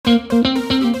Alrighty,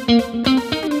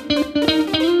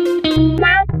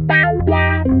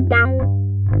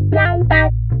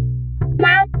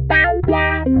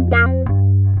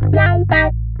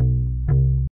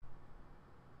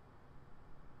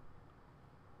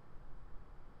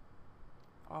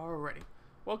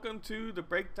 welcome to the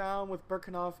Breakdown with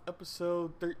Birkenhoff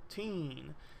episode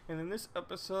 13. And in this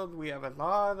episode we have a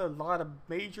lot of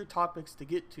major topics to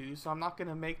get to, so I'm not going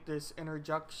to make this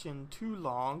introduction too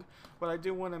long, but I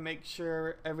do want to make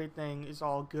sure everything is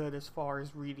all good as far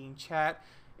as reading chat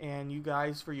and you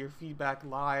guys for your feedback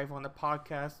live on the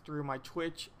podcast through my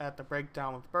Twitch at the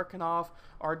Breakdown with Birkenhoff,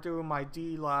 or through my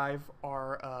D Live,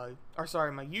 or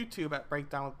my YouTube at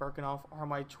Breakdown with Birkenhoff, or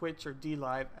my Twitch or D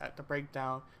Live at the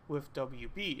Breakdown with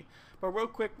WB. But real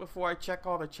quick before I check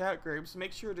all the chat groups,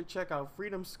 make sure to check out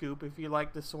Freedom Scoop if you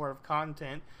like this sort of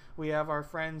content. We have our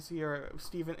friends here,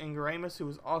 Stephen Ingramus, who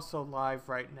is also live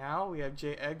right now. We have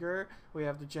Jay Edgar. We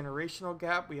have the Generational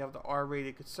Gap. We have the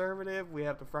R-Rated Conservative. We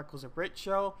have the Freckles and Brit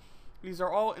Show. These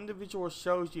are all individual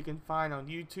shows you can find on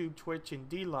YouTube, Twitch, and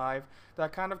D-Live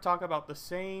that kind of talk about the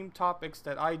same topics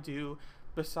that I do,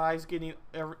 besides getting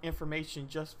information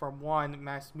just from one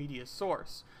mass media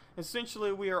source.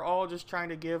 Essentially, we are all just trying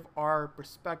to give our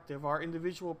perspective, our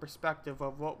individual perspective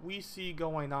of what we see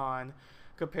going on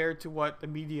compared to what the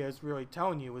media is really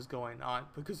telling you is going on,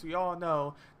 because we all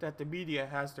know that the media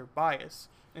has their bias,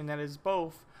 and that is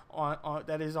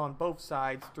on both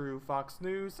sides, through Fox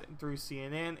News and through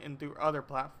CNN and through other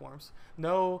platforms.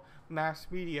 No mass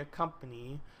media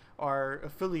company or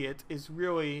affiliate is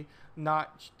really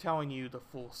not telling you the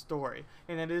full story,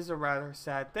 and it is a rather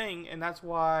sad thing. And that's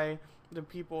why the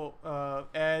people,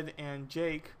 Ed and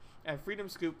Jake at Freedom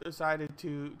Scoop, decided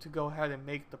to go ahead and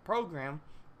make the program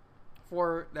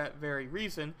for that very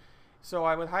reason. So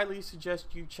I would highly suggest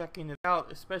you checking it out,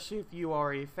 especially if you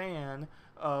are a fan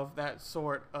of that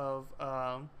sort of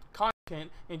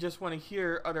content and just want to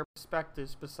hear other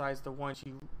perspectives besides the ones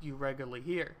you regularly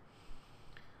hear.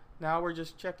 Now we're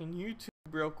just checking YouTube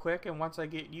real quick, and once I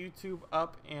get YouTube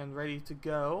up and ready to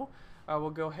go, I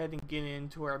will go ahead and get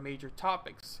into our major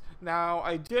topics. Now,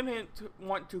 I didn't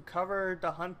want to cover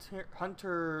the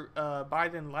Hunter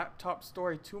Biden laptop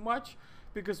story too much,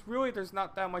 because really there's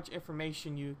not that much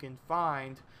information you can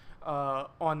find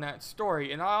on that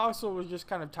story. And I also was just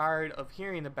kind of tired of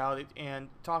hearing about it and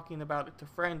talking about it to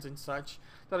friends and such,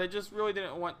 that I just really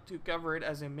didn't want to cover it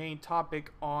as a main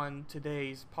topic on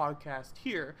today's podcast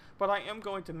here. But I am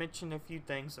going to mention a few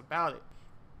things about it.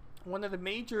 One of the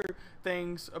major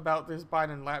things about this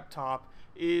Biden laptop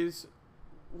is,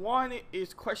 one,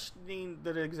 is questioning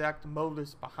the exact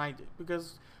motives behind it,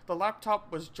 because the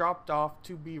laptop was dropped off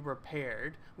to be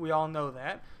repaired. We all know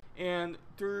that. And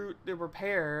through the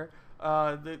repair,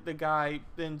 the guy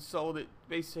then sold it,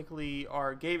 basically,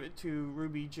 or gave it to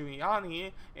Rudy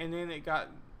Giuliani, and then it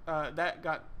got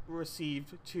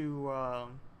received to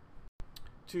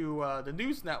the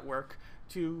news network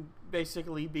to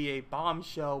basically be a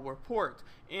bombshell report.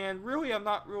 And really, I'm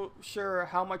not real sure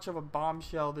how much of a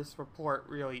bombshell this report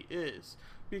really is,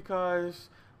 because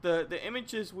the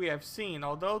images we have seen,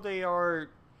 although they are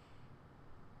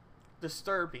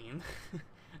disturbing,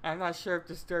 I'm not sure if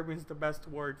disturbing is the best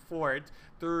word for it,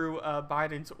 through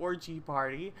Biden's orgy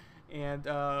party and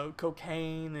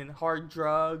cocaine and hard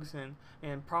drugs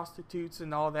and prostitutes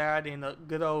and all that, and a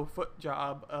good old foot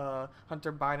job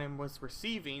Hunter Biden was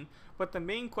receiving. But the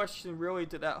main question really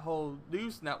to that whole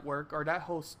news network, or that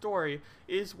whole story,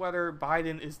 is whether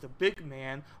Biden is the big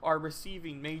man or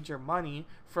receiving major money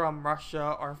from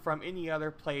Russia or from any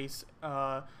other place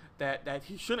that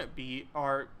he shouldn't be,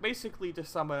 or basically, to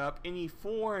sum it up, any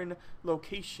foreign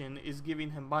location is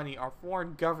giving him money, or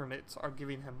foreign governments are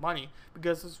giving him money,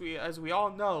 because as we all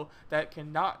know, that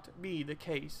cannot be the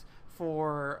case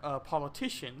for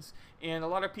politicians. And a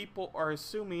lot of people are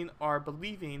assuming, or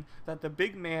believing, that the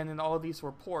big man in all of these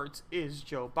reports is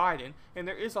Joe Biden, and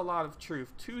there is a lot of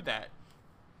truth to that.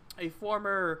 A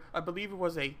former, I believe it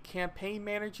was a campaign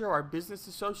manager or business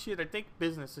associate,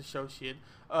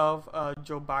 of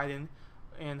Joe Biden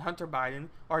and Hunter Biden,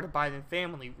 or the Biden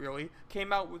family really,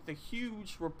 came out with a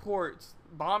huge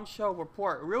bombshell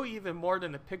report, really even more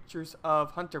than the pictures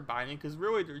of Hunter Biden, because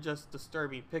really they're just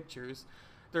disturbing pictures.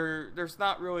 There's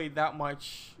not really that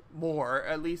much more,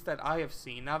 at least that I have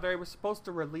seen. Now, they were supposed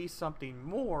to release something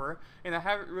more, and I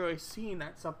haven't really seen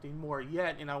that something more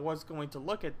yet, and I was going to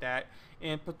look at that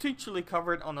and potentially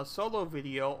cover it on a solo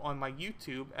video on my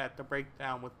YouTube at the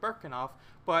Breakdown with Birkenhoff,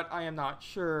 but I am not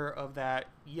sure of that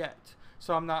yet.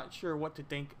 So I'm not sure what to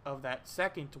think of that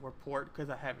second report, because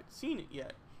I haven't seen it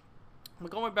yet.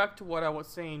 But going back to what I was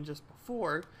saying just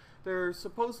before, there's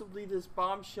supposedly this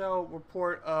bombshell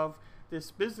report of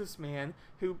this businessman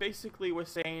who basically was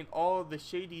saying all of the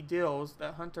shady deals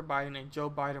that Hunter Biden and Joe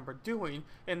Biden were doing,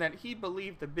 and that he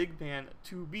believed the big man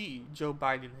to be Joe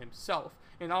Biden himself.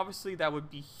 And obviously that would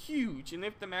be huge, and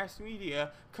if the mass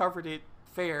media covered it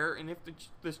fair, and if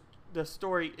the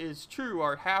story is true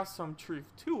or has some truth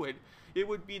to it, it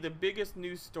would be the biggest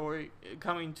news story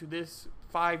coming to this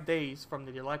 5 days from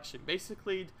the election.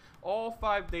 Basically, all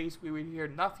 5 days we would hear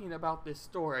nothing about this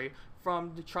story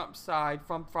from the Trump side,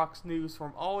 from Fox News,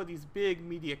 from all of these big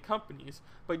media companies,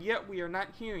 but yet we are not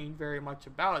hearing very much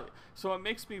about it. So it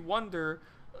makes me wonder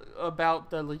about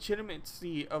the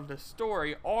legitimacy of the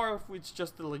story, or if it's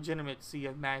just the legitimacy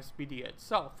of mass media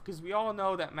itself, because we all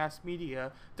know that mass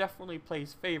media definitely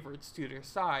plays favorites to their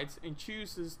sides and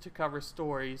chooses to cover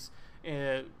stories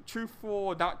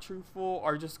truthful, not truthful,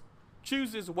 or just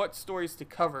chooses what stories to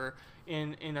cover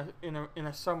in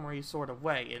a summary sort of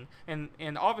way.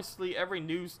 And obviously every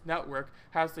news network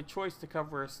has the choice to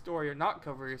cover a story or not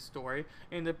cover a story,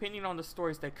 and depending on the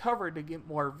stories they cover, to get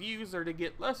more views or to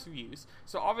get less views.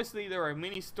 So obviously there are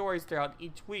many stories throughout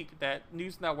each week that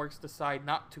news networks decide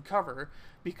not to cover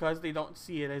because they don't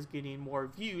see it as getting more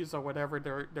views or whatever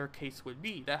their case would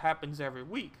be. That happens every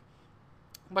week.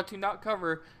 But to not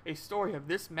cover a story of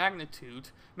this magnitude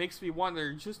makes me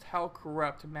wonder just how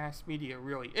corrupt mass media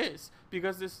really is.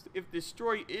 Because if this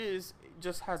story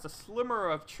just has a slimmer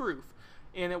of truth,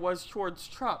 and it was towards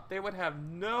Trump, they would have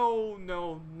no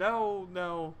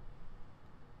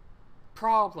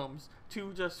problems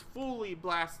to just fully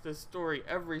blast this story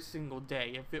every single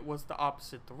day if it was the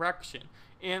opposite direction.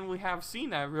 And we have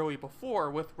seen that really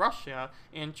before with Russia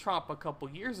and Trump a couple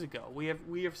years ago. We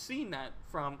have seen that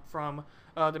from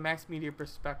the mass media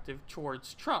perspective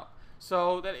towards Trump.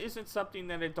 So that isn't something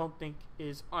that I don't think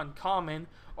is uncommon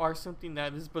or something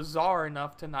that is bizarre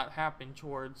enough to not happen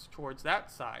towards that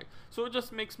side. So it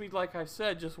just makes me, like I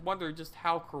said, just wonder just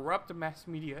how corrupt the mass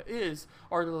media is,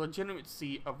 or the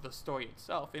legitimacy of the story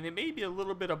itself. And it may be a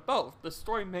little bit of both. The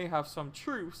story may have some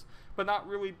truths, but not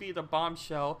really be the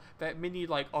bombshell that many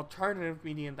alternative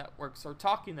media networks are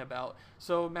talking about.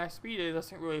 So mass media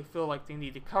doesn't really feel like they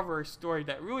need to cover a story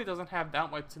that really doesn't have that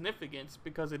much significance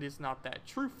because it is not that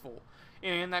truthful.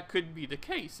 And that could be the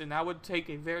case, and that would take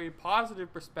a very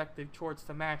positive perspective towards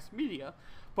the mass media.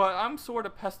 But I'm sort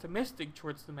of pessimistic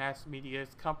towards the mass media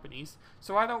companies,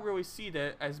 so I don't really see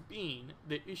that as being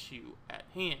the issue at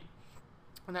hand.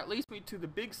 And that leads me to the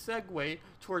big segue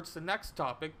towards the next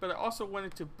topic, but I also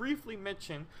wanted to briefly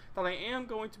mention that I am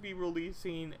going to be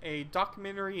releasing a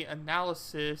documentary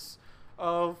analysis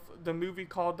of the movie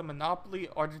called The Monopoly,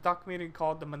 or the documentary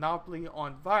called The Monopoly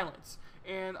on Violence.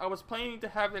 And I was planning to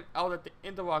have it out at the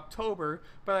end of October,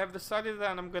 but I've decided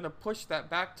that I'm going to push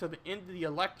that back to the end of the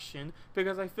election,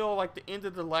 because I feel like the end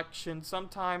of the election,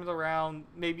 sometime around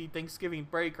maybe Thanksgiving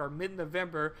break or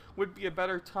mid-November, would be a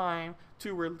better time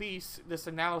to release this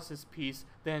analysis piece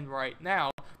than right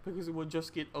now, because it would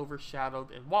just get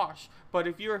overshadowed and washed. But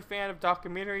if you're a fan of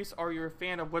documentaries, or you're a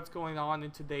fan of what's going on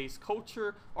in today's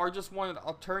culture, or just want an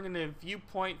alternative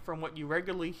viewpoint from what you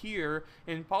regularly hear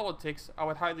in politics, I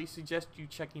would highly suggest you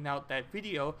checking out that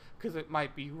video, because it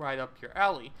might be right up your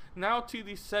alley. Now to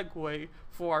the segue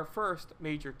for our first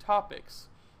major topics.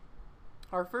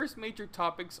 Our first major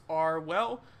topics are,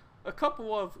 well, a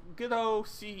couple of good old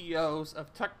CEOs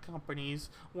of tech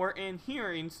companies were in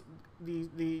hearings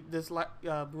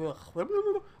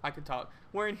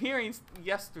We're in hearings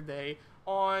yesterday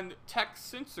on tech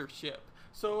censorship.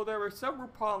 So there were several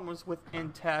problems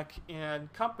within tech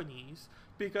and companies,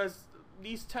 because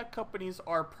these tech companies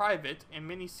are private, and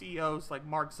many CEOs like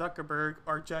Mark Zuckerberg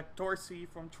or Jack Dorsey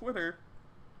from Twitter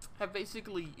have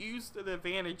basically used the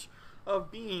advantage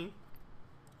of being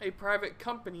a private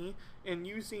company and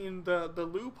using the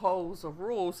loopholes of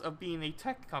rules of being a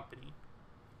tech company.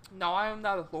 Now, I am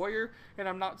not a lawyer, and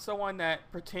I'm not someone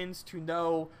that pretends to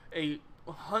know a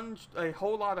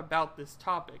whole lot about this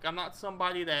topic. I'm not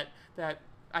somebody that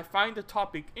I find the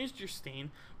topic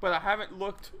interesting, but I haven't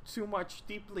looked too much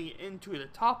deeply into the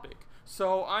topic.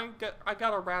 So I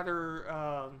got a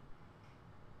rather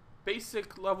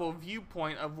basic level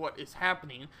viewpoint of what is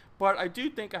happening, but I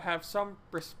do think I have some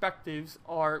perspectives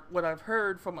or what I've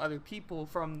heard from other people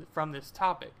from this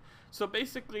topic. So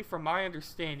basically, from my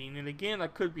understanding, and again, I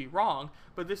could be wrong,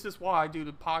 but this is why I do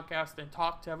the podcast and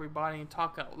talk to everybody and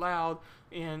talk out loud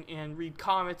and read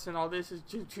comments and all this, is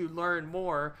to learn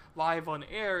more live on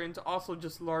air, and to also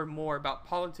just learn more about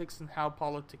politics and how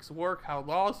politics work, how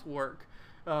laws work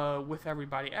with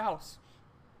everybody else.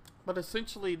 But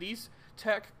essentially, these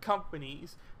tech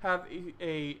companies have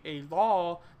a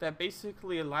law that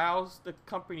basically allows the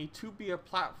company to be a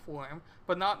platform,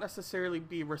 but not necessarily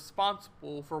be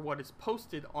responsible for what is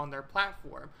posted on their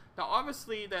platform. Now,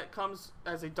 obviously, that comes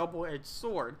as a double-edged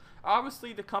sword.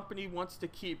 Obviously, the company wants to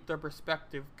keep their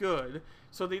perspective good,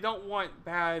 so they don't want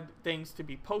bad things to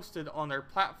be posted on their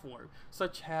platform,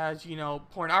 such as,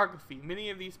 pornography. Many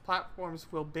of these platforms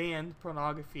will ban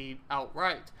pornography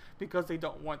outright because they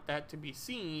don't want that to be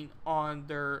seen on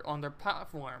their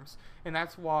platforms, and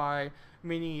that's why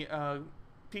many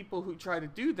people who try to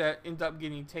do that end up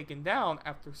getting taken down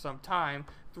after some time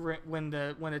when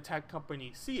the tech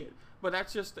companies see it. But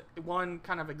that's just one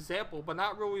kind of example, but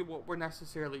not really what we're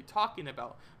necessarily talking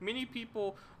about. Many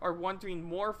people are wondering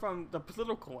more from the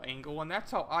political angle, and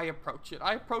that's how I approach it.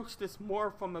 I approach this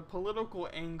more from a political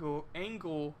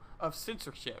angle of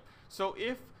censorship. So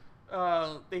if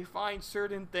they find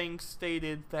certain things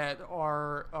stated that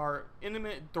are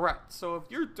imminent threats. So if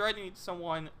you're threatening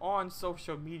someone on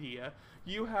social media,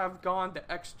 you have gone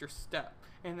the extra step.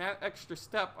 And that extra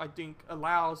step, I think,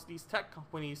 allows these tech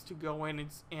companies to go in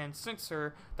and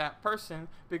censor that person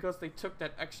because they took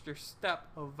that extra step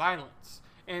of violence.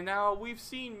 And now we've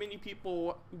seen many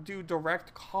people do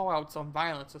direct call-outs on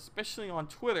violence, especially on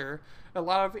Twitter. A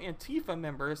lot of Antifa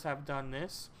members have done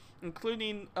this,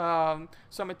 including some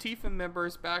Antifa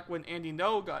members back when Andy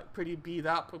Ngo got pretty beat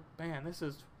up. Man, this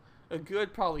is a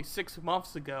good probably 6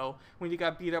 months ago when he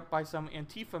got beat up by some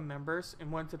Antifa members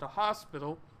and went to the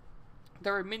hospital.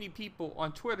 There were many people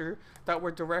on Twitter that were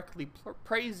directly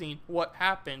praising what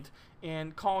happened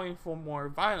and calling for more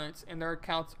violence, and their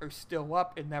accounts are still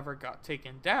up and never got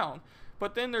taken down.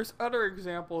 But then there's other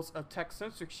examples of tech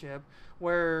censorship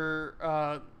where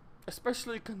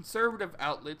especially conservative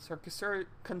outlets or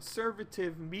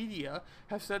conservative media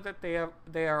have said that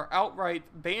they are outright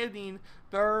banning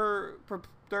their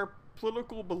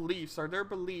political beliefs, or their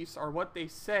beliefs are what they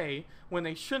say when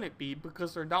they shouldn't be,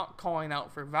 because they're not calling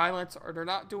out for violence, or they're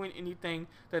not doing anything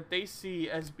that they see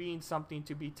as being something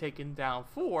to be taken down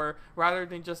for, rather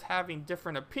than just having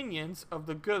different opinions of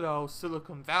the good old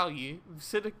Silicon Valley.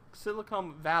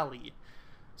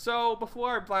 So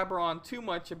before I blabber on too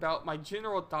much about my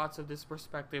general thoughts of this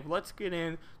perspective, let's get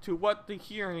into what the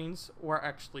hearings were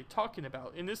actually talking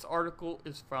about. And this article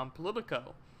is from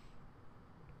Politico.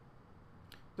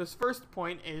 This first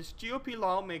point is GOP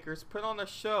lawmakers put on a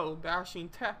show bashing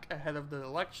tech ahead of the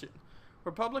election.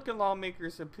 Republican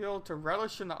lawmakers appealed to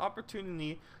relish in the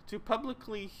opportunity to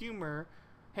publicly hammer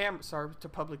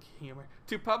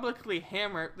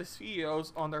the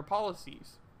CEOs on their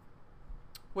policies,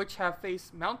 which have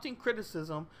faced mounting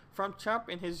criticism from Trump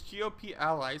and his GOP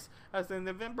allies as the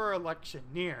November election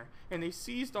near, and they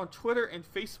seized on Twitter and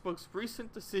Facebook's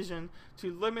recent decision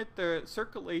to limit the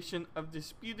circulation of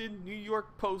disputed New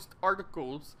York Post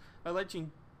articles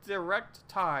alleging direct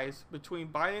ties between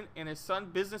Biden and his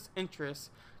son's business interests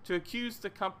to accuse the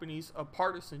companies of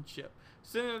partisanship.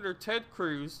 Senator Ted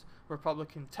Cruz,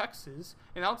 Republican Texas,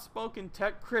 an outspoken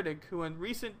tech critic who in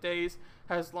recent days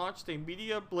has launched a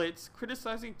media blitz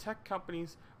criticizing tech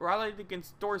companies, rallied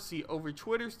against Dorsey over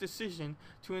Twitter's decision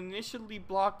to initially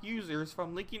block users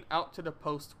from linking out to the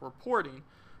Post reporting.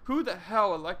 Who the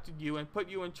hell elected you and put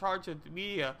you in charge of the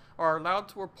media are allowed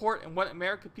to report and what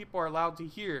American people are allowed to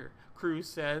hear, Cruz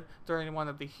said during one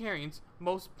of the hearings'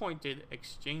 most pointed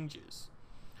exchanges.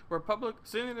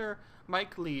 Senator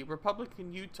Mike Lee,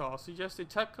 Republican Utah, suggested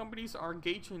tech companies are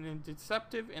engaging in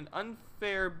deceptive and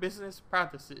unfair business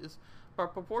practices by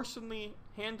proportionally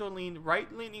handling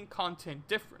right-leaning content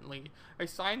differently, a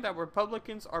sign that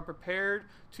Republicans are prepared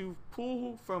to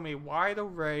pull from a wide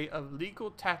array of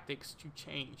legal tactics to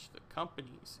change the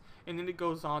companies. And then it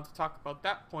goes on to talk about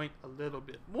that point a little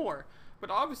bit more. But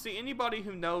obviously, anybody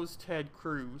who knows Ted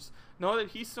Cruz know that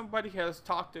he's somebody who has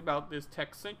talked about this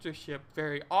tech censorship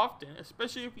very often,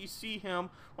 especially if you see him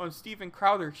on Steven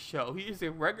Crowder's show. He is a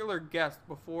regular guest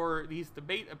before these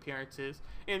debate appearances,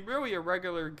 and really a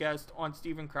regular guest on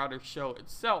Steven Crowder's show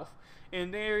itself.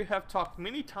 And they have talked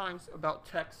many times about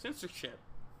tech censorship.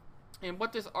 And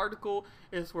what this article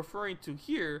is referring to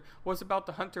here was about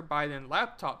the Hunter Biden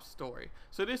laptop story.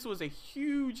 So this was a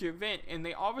huge event, and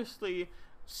they obviously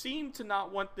seem to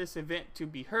not want this event to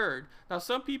be heard. Now,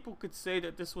 some people could say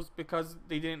that this was because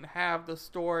they didn't have the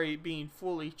story being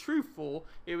fully truthful.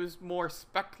 It was more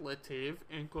speculative,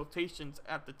 in quotations,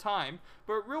 at the time.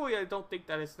 But really, I don't think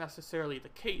that is necessarily the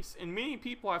case. And many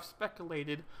people have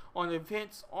speculated on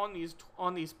events on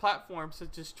these platforms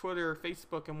such as Twitter,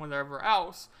 Facebook, and whatever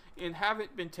else, and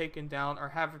haven't been taken down or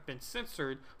haven't been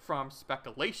censored from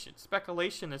speculation.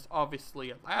 Speculation is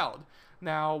obviously allowed.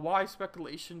 Now, why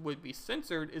speculation would be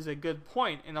censored is a good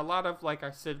point, and a lot of, like I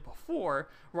said before,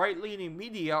 right-leaning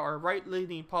media or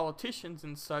right-leaning politicians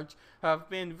and such have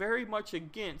been very much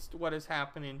against what has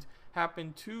happened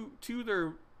to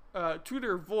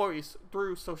their voice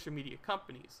through social media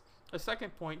companies. A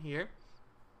second point here: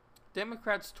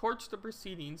 Democrats torched the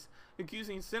proceedings,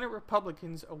 accusing Senate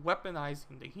Republicans of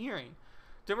weaponizing the hearing.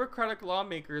 Democratic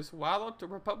lawmakers walloped the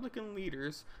Republican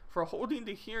leaders for holding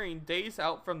the hearing days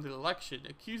out from the election,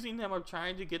 accusing them of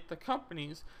trying to get the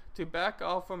companies to back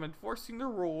off from enforcing the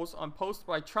rules imposed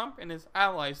by Trump and his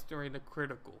allies during the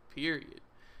critical period.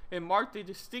 It marked a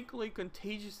distinctly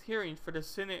contagious hearing for the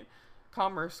Senate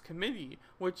Commerce Committee,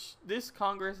 which this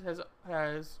Congress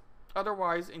has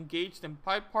otherwise engaged in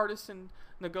bipartisan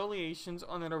negotiations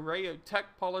on an array of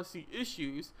tech policy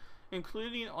issues,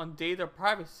 including on data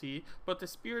privacy, but the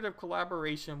spirit of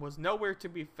collaboration was nowhere to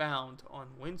be found on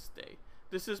Wednesday.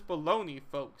 "This is baloney,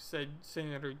 folks," said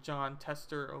Senator Jon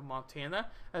Tester of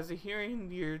Montana as the hearing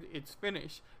neared its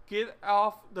finish. "Get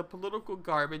off the political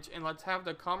garbage and let's have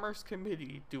the Commerce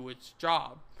Committee do its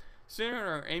job."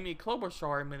 Senator Amy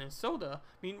Klobuchar in Minnesota,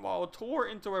 meanwhile, tore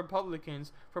into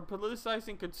Republicans for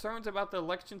politicizing concerns about the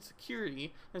election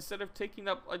security instead of taking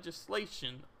up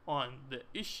legislation on the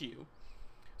issue.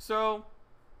 So,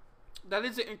 that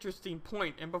is an interesting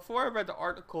point, and before I read the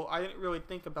article, I didn't really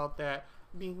think about that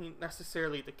being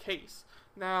necessarily the case.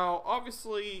 Now,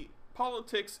 obviously,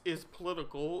 politics is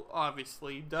political,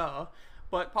 obviously, duh,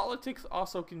 but politics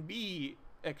also can be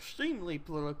extremely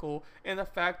political in the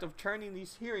fact of turning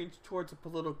these hearings towards a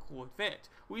political event.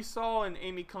 We saw in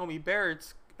Amy Coney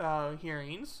Barrett's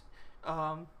hearings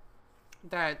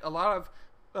that a lot of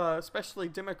especially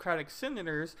Democratic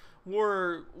senators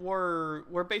were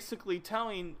basically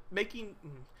making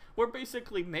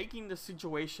the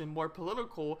situation more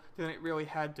political than it really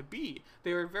had to be.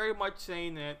 They were very much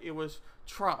saying that it was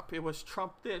Trump this,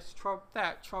 Trump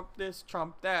that, Trump this,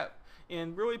 Trump that,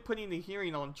 and really putting the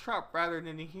hearing on Trump rather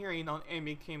than the hearing on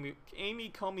Amy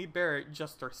Coney Barrett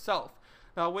just herself.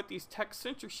 Now, with these tech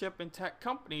censorship and tech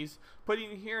companies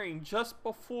putting the hearing just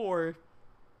before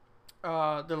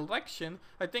the election,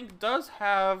 I think does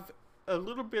have a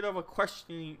little bit of a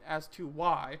questioning as to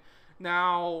why.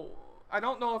 Now, I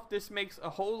don't know if this makes a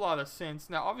whole lot of sense.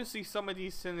 Now, obviously, some of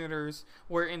these senators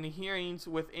were in the hearings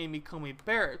with Amy Coney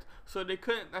Barrett, so they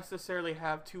couldn't necessarily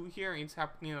have two hearings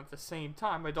happening at the same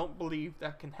time. I don't believe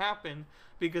that can happen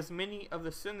because many of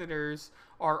the senators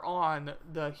are on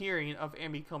the hearing of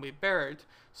Amy Coney Barrett,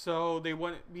 so they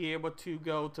wouldn't be able to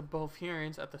go to both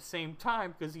hearings at the same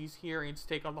time because these hearings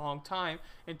take a long time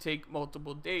and take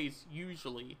multiple days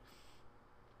usually.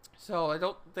 So I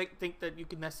don't think that you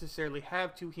can necessarily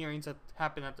have two hearings that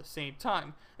happen at the same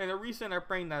time. And the reason I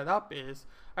bring that up is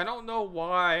I don't know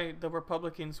why the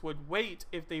Republicans would wait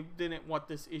if they didn't want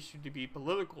this issue to be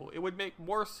political. It would make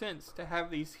more sense to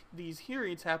have these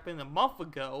hearings happen a month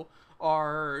ago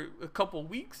or a couple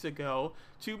weeks ago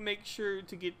to make sure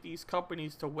to get these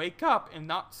companies to wake up and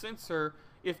not censor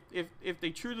if they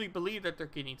truly believe that they're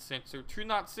getting censored, to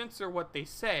not censor what they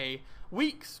say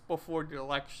weeks before the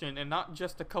election and not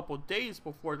just a couple days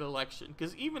before the election.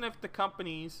 Because even if the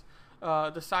companies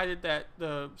decided that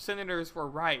the senators were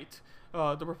right,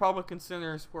 the Republican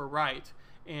senators were right,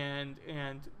 and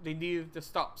they needed to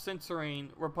stop censoring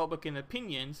Republican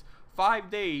opinions 5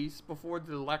 days before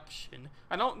the election,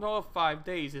 I don't know if 5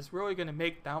 days is really going to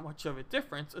make that much of a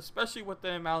difference, especially with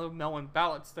the amount of mail-in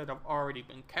ballots that have already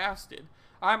been casted.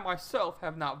 I myself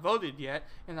have not voted yet,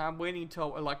 and I'm waiting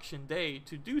till election day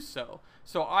to do so.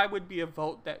 So I would be a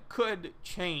vote that could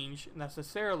change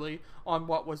necessarily on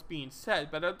what was being said,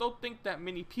 but I don't think that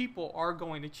many people are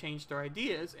going to change their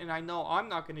ideas, and I know I'm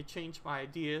not going to change my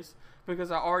ideas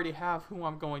because I already have who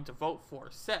I'm going to vote for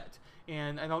set,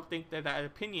 and I don't think that that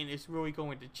opinion is really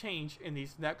going to change in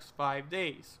these next 5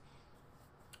 days.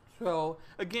 So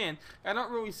again, I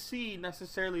don't really see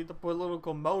necessarily the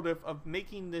political motive of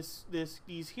making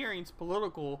these hearings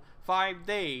political 5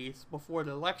 days before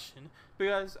the election,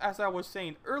 because as I was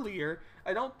saying earlier,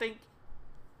 I don't think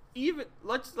even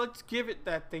let's give it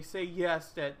that they say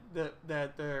yes that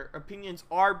their opinions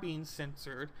are being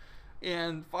censored.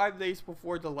 And 5 days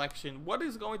before the election, what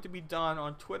is going to be done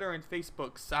on Twitter and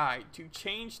Facebook's side to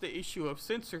change the issue of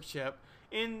censorship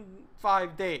in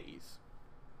 5 days?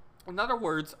 In other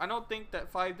words, I don't think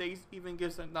that 5 days even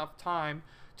gives enough time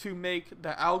to make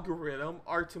the algorithm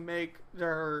or to make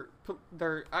their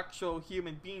actual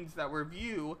human beings that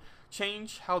review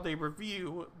change how they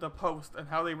review the post and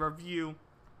how they review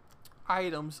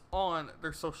items on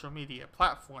their social media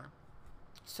platform.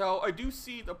 So I do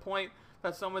see the point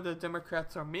that some of the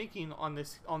Democrats are making on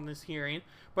this hearing,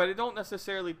 but I don't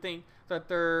necessarily think that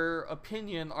their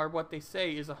opinion or what they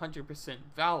say is 100%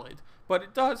 valid. But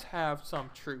it does have some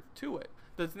truth to it.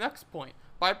 The next point: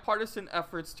 bipartisan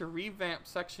efforts to revamp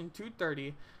Section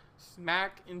 230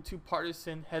 smack into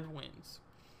partisan headwinds.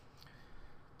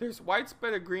 There's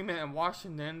widespread agreement in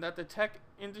Washington that the tech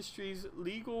industry's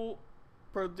legal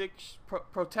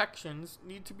protections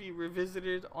need to be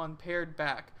revisited on pared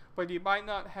back, but you might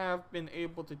not have been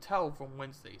able to tell from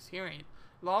Wednesday's hearing.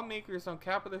 Lawmakers on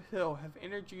Capitol Hill have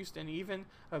introduced and even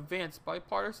advanced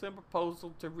bipartisan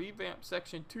proposal to revamp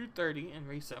Section 230 in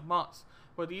recent months,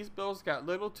 but these bills got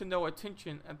little to no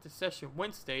attention at the session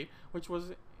Wednesday, which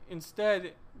was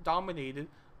instead dominated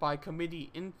by committee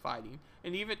infighting,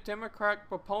 and even Democratic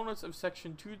proponents of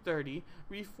Section 230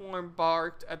 reform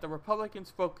barked at the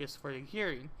Republicans' focus for the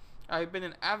hearing. I have been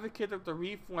an advocate of the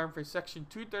reform for Section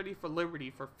 230 for liberty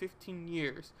for 15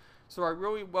 years, so I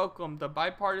really welcome the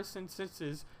bipartisan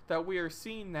consensus that we are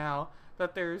seeing now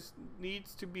that there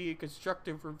needs to be a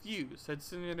constructive review, said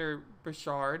Senator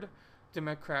Bouchard,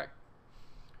 Democrat.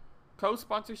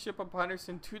 Co-sponsorship of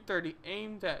Partisan 230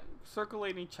 aimed at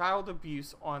circulating child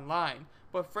abuse online,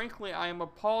 but frankly I am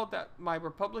appalled that my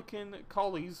Republican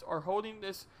colleagues are holding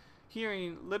this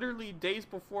hearing literally days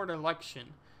before the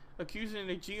election, accusing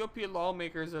the GOP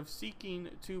lawmakers of seeking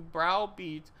to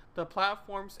browbeat the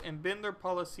platforms and bend their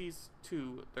policies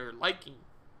to their liking.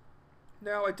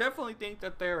 Now, I definitely think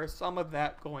that there is some of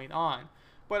that going on,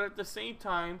 but at the same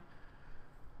time,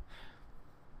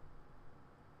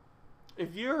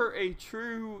 if you're a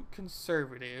true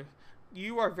conservative,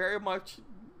 you are very much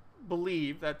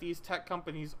believe that these tech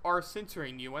companies are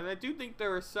censoring you, and I do think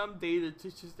there is some data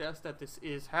to suggest that this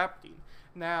is happening.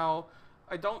 Now,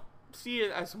 I don't see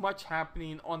it as much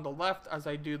happening on the left as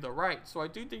I do the right, so I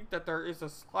do think that there is a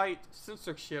slight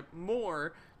censorship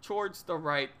more towards the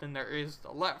right than there is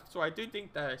the left, so I do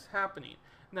think that is happening.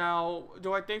 Now,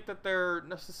 do I think that they're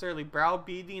necessarily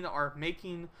browbeating or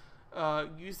making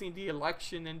using the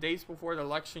election and days before the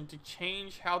election to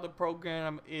change how the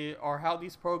program is, or how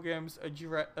these programs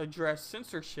address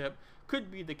censorship?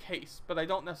 Could be the case, but I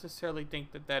don't necessarily think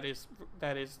that is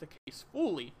the case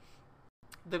fully.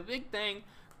 The big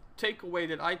takeaway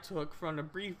that I took from the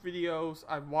brief videos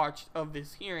I've watched of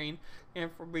this hearing and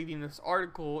from reading this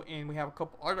article, and we have a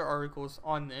couple other articles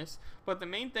on this, but the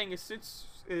main thing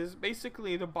is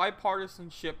basically the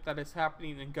bipartisanship that is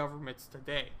happening in governments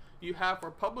today. You have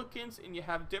Republicans and you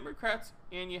have Democrats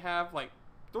and you have like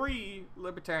 3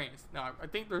 libertarians. Now, I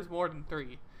think there's more than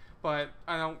 3, but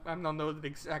I don't know the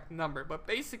exact number. But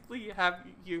basically, you have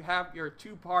your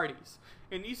 2 parties,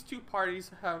 and these 2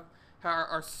 parties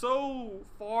are so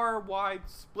far wide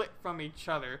split from each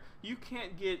other. You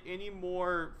can't get any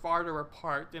more farther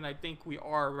apart than I think we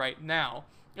are right now,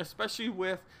 especially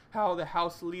with how the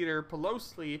House leader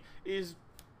Pelosi is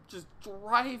just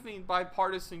driving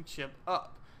bipartisanship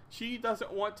up. She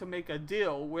doesn't want to make a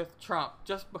deal with Trump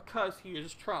just because he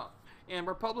is Trump. And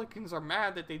Republicans are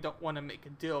mad that they don't want to make a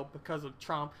deal because of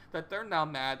Trump, that they're now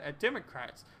mad at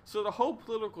Democrats. So the whole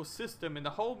political system and the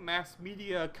whole mass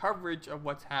media coverage of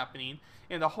what's happening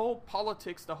and the whole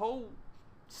politics, the whole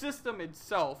system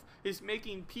itself is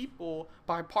making people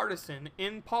bipartisan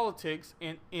in politics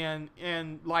and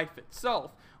in life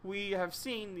itself. We have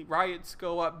seen the riots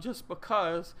go up just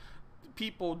because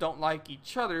people don't like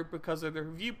each other because of their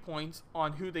viewpoints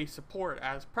on who they support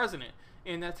as president,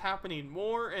 and that's happening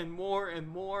more and more and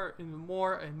more and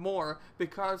more and more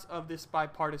because of this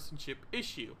bipartisanship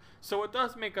issue. So it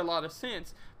does make a lot of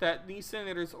sense that these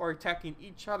senators are attacking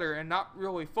each other and not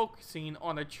really focusing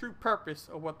on the true purpose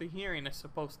of what the hearing is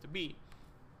supposed to be.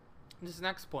 This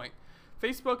next point: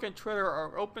 Facebook and Twitter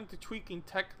are open to tweaking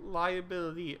tech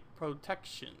liability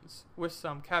protections with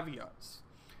some caveats.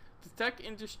 The tech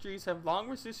industries have long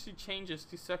resisted changes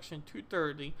to Section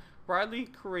 230, widely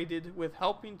credited with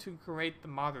helping to create the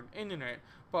modern internet,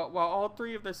 but while all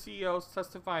 3 of the CEOs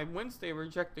testifying Wednesday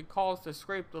rejected calls to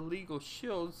scrape the legal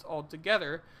shields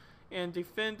altogether and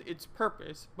defend its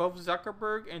purpose, both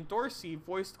Zuckerberg and Dorsey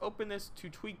voiced openness to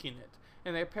tweaking it.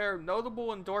 In a pair of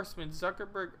notable endorsements,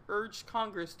 Zuckerberg urged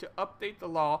Congress to update the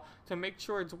law to make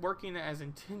sure it's working as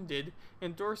intended,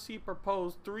 and Dorsey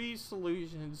proposed 3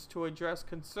 solutions to address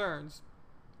concerns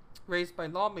raised by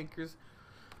lawmakers.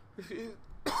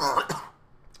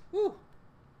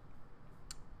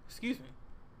 Excuse me.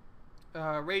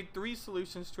 Raised 3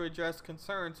 solutions to address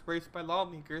concerns raised by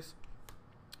lawmakers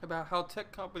about how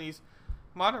tech companies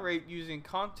moderate using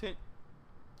content,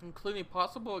 including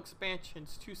possible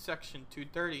expansions to Section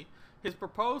 230. His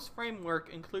proposed framework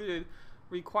included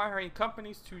requiring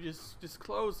companies to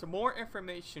disclose more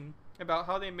information about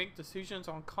how they make decisions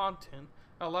on content,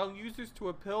 allow users to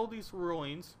appeal these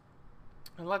rulings,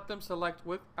 and let them select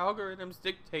what algorithms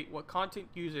dictate what content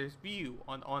users view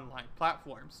on online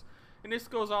platforms. And this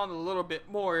goes on a little bit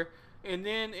more, and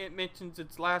then it mentions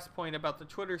its last point about the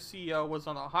Twitter CEO was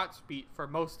on a hot seat for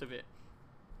most of it.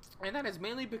 And that is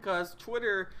mainly because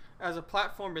Twitter as a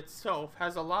platform itself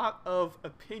has a lot of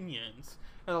opinions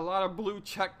and a lot of blue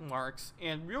check marks,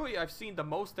 and really I've seen the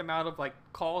most amount of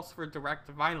calls for direct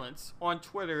violence on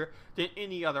Twitter than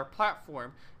any other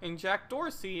platform. And Jack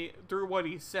Dorsey, through what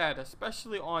he said,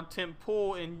 especially on Tim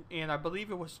Pool and I believe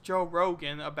it was Joe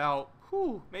Rogan about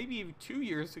maybe even 2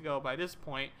 years ago by this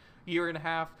point, year and a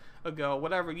half ago,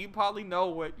 whatever, you probably know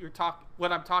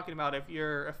what I'm talking about if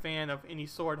you're a fan of any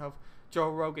sort of Joe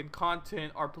Rogan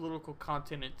content or political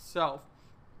content itself.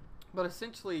 But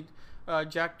essentially,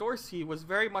 Jack Dorsey was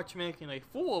very much making a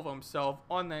fool of himself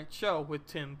on that show with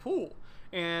Tim Pool,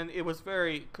 and it was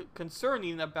very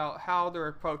concerning about how their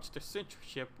approach to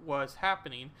censorship was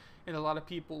happening, and a lot of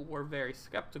people were very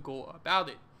skeptical about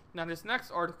it. Now, this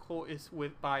next article is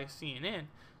by CNN.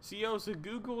 CEOs of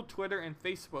Google, Twitter, and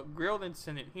Facebook grilled in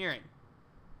Senate hearing.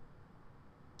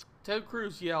 Ted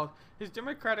Cruz yelled. His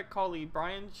Democratic colleague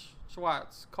Brian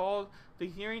Schwartz called the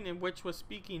hearing in which was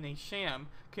speaking a sham.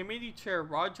 Committee Chair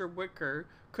Roger Wicker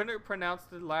couldn't pronounce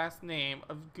the last name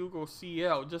of Google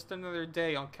CEO. Just another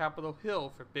day on Capitol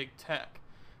Hill for big tech.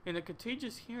 In a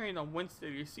contagious hearing on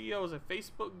Wednesday, the CEOs of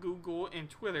Facebook, Google, and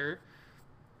Twitter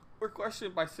were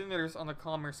questioned by senators on the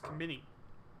Commerce Committee,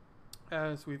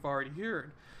 as we've already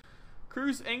heard.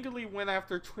 Cruz angrily went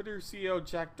after Twitter CEO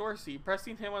Jack Dorsey,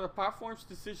 pressing him on the platform's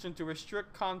decision to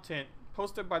restrict content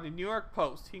posted by the New York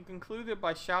Post. He concluded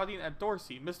by shouting at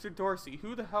Dorsey, "Mr. Dorsey,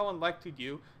 who the hell elected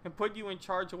you and put you in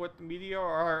charge of what the media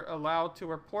are allowed to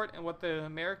report and what the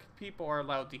American people are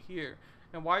allowed to hear?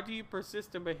 And why do you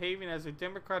persist in behaving as a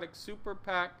Democratic super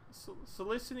PAC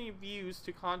soliciting views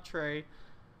to contrary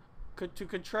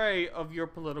of your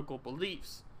political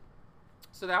beliefs?"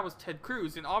 So that was Ted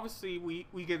Cruz, and obviously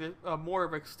we get a more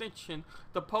of an extension.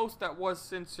 The post that was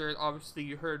censored, obviously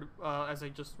you heard as I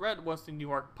just read, was the New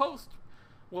York Post,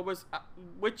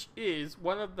 which is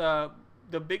one of the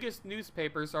biggest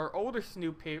newspapers, or oldest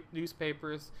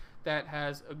newspapers that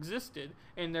has existed,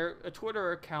 and their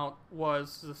Twitter account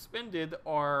was suspended,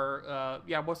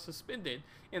 was suspended.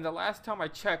 And the last time I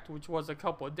checked, which was a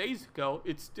couple of days ago,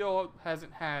 it still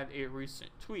hasn't had a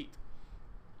recent tweet.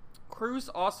 Cruz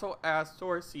also asked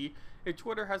Dorsey if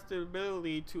Twitter has the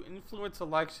ability to influence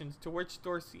elections, to which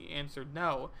Dorsey answered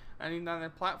no, adding that the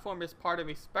platform is part of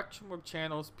a spectrum of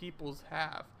channels peoples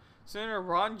have. Senator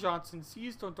Ron Johnson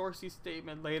seized on Dorsey's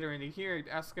statement later in the hearing,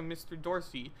 asking Mr.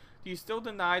 Dorsey, "Do you still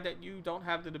deny that you don't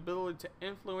have the ability to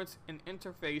influence and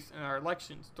interface in our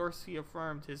elections?" Dorsey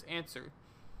affirmed his answer.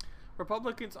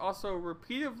 Republicans also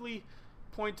repeatedly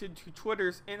pointed to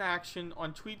Twitter's inaction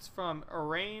on tweets from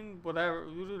Iran,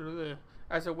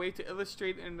 as a way to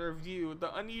illustrate in their view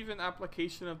the uneven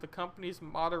application of the company's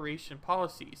moderation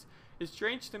policies. It's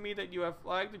strange to me that you have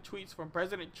flagged the tweets from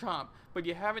President Trump, but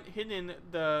you haven't hidden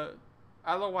the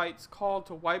Alawites' call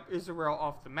to wipe Israel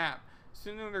off the map.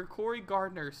 Senator Cory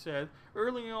Gardner said.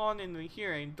 Early on in the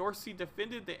hearing, Dorsey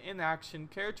defended the inaction,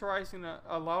 characterizing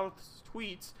a lot of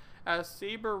tweets as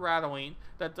saber-rattling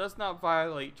that does not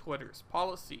violate Twitter's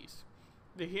policies.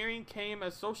 The hearing came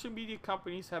as social media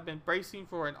companies have been bracing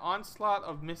for an onslaught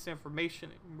of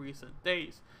misinformation in recent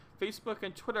days. Facebook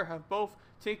and Twitter have both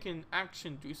taken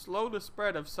action to slow the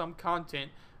spread of some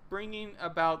content, bringing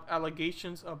about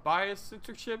allegations of bias,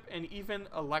 censorship, and even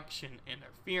election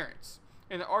interference.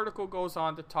 And the article goes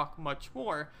on to talk much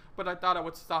more, but I thought I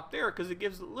would stop there because it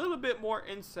gives a little bit more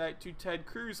insight to Ted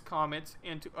Cruz comments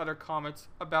and to other comments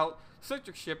about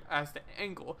censorship as the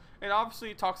angle. And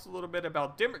obviously it talks a little bit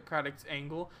about Democrats'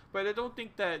 angle, but I don't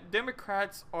think that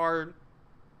Democrats are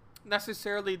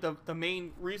necessarily the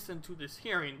main reason to this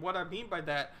hearing. What I mean by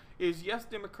that is, yes,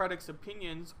 Democrats'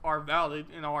 opinions are valid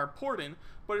and are important,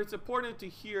 but it's important to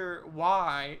hear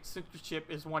why censorship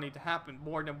is wanting to happen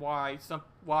more than why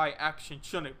action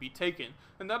shouldn't be taken.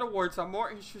 In other words, I'm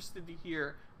more interested to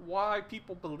hear why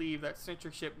people believe that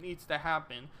censorship needs to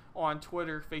happen on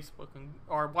Twitter, Facebook,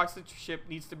 or why censorship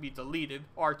needs to be deleted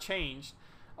or changed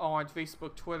on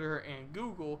Facebook, Twitter, and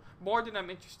Google, more than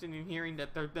I'm interested in hearing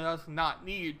that there does not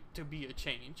need to be a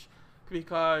change,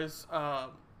 because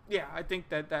I think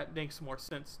that makes more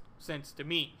sense to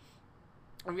me.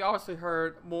 And we also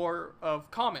heard more of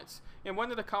comments, and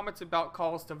one of the comments about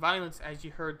calls to violence, as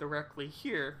you heard directly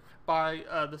here by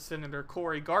the Senator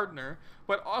Cory Gardner,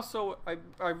 but also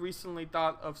I recently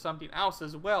thought of something else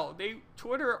as well.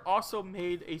 Twitter also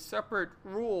made a separate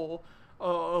rule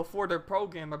for their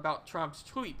program about Trump's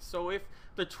tweet. So if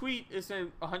the tweet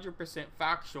isn't 100%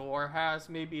 factual or has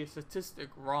maybe a statistic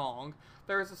wrong,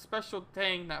 there's a special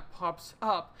thing that pops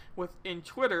up within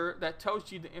Twitter that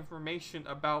tells you the information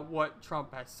about what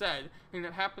Trump has said, and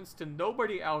it happens to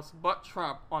nobody else but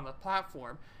Trump on the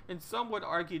platform. And some would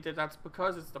argue that that's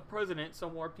because it's the president, so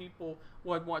more people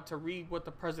would want to read what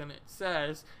the president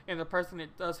says, and the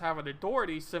president does have an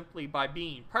authority simply by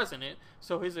being president,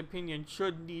 so his opinion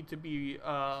should need to be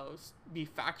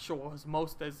factual as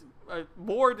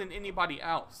more than anybody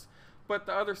else. But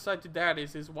the other side to that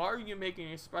is why are you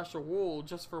making a special rule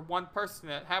just for one person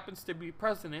that happens to be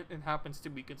president and happens to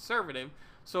be conservative?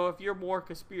 So if you're more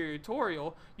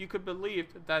conspiratorial, you could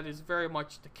believe that that is very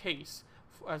much the case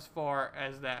as far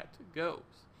as that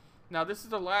goes. Now this is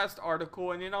the last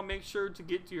article, and then I'll make sure to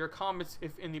get to your comments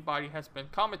if anybody has been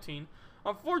commenting.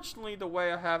 Unfortunately, the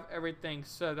way I have everything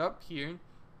set up here,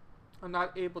 I'm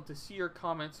not able to see your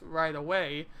comments right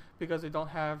away because I don't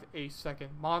have a second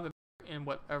monitor and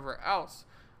whatever else.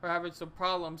 We're having some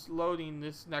problems loading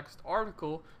this next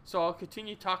article, so I'll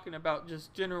continue talking about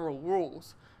just general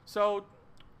rules. So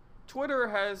Twitter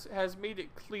has made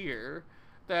it clear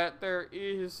that there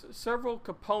is several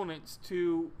components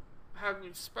to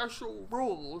having special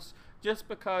rules just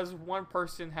because one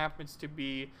person happens to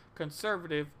be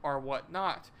conservative or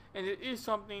whatnot. And it is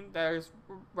something that is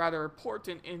rather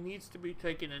important and needs to be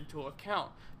taken into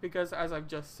account, because as I've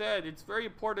just said, it's very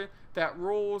important that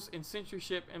rules and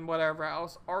censorship and whatever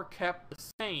else are kept the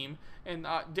same and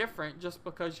not different just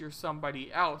because you're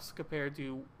somebody else compared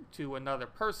to another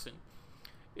person,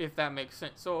 if that makes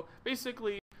sense. So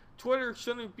basically, Twitter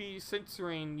shouldn't be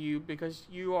censoring you because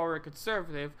you are a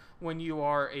conservative when you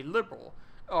are a liberal,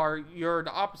 or you're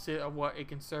the opposite of what a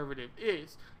conservative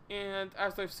is. And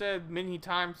as I've said many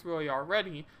times really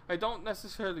already, I don't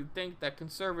necessarily think that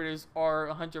conservatives are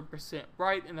 100%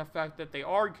 right in the fact that they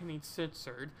are getting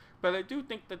censored, but I do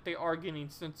think that they are getting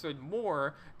censored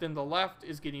more than the left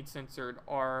is getting censored,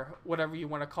 or whatever you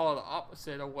want to call it, the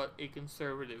opposite of what a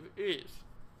conservative is.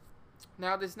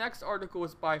 Now this next article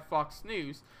is by Fox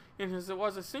News, and it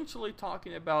was essentially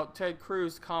talking about Ted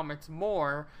Cruz comments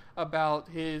more about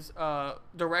his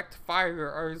direct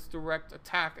fire or his direct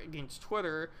attack against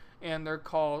Twitter and their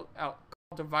call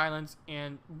to violence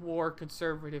and more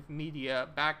conservative media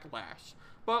backlash.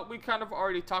 But we kind of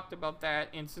already talked about that,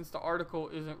 and since the article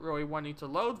isn't really wanting to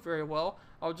load very well,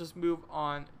 I'll just move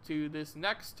on to this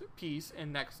next piece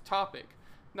and next topic.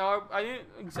 Now, I didn't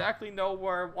exactly know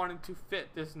where I wanted to fit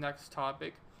this next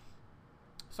topic,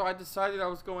 so I decided I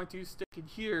was going to stick it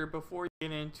here before we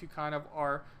get into kind of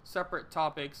our separate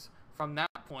topics from that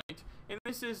point. And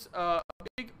this is a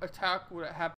big attack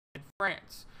that happened in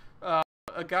France.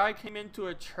 A guy came into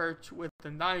a church with a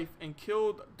knife and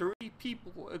killed 3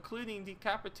 people, including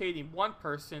decapitating one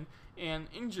person and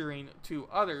injuring 2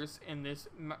 others in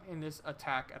this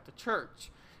attack at the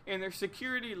church. And their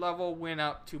security level went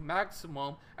up to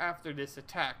maximum after this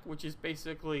attack, which is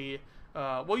basically,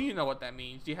 well, you know what that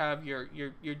means. You have your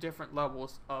different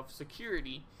levels of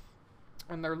security,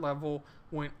 and their level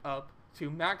went up to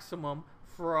maximum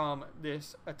from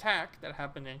this attack that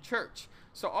happened in church.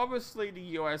 So obviously the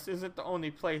US isn't the only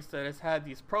place that has had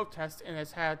these protests and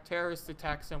has had terrorist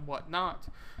attacks and whatnot.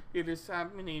 It is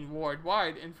happening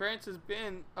worldwide, and France has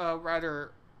been a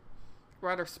rather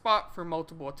spot for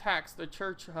multiple attacks. The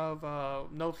church of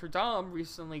Notre Dame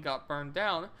recently got burned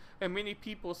down, and many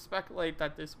people speculate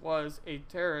that this was a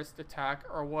terrorist attack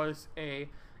or was a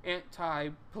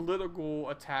anti-political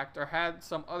attack or had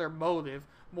some other motive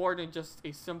more than just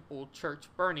a simple church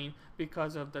burning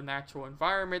because of the natural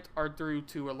environment or due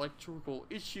to electrical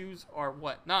issues or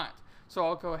whatnot. So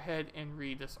I'll go ahead and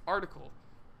read this article.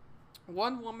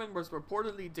 One woman was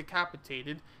reportedly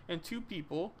decapitated, and 2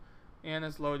 people, and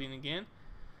it's loading again.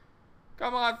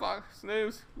 Come on, Fox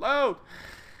News, load!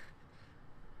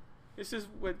 This is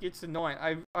what gets annoying.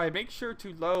 I make sure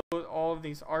to load all of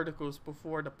these articles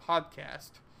before the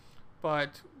podcast,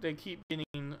 but they keep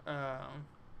getting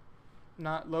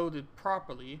not loaded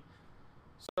properly.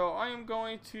 So I am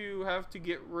going to have to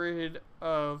get rid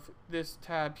of this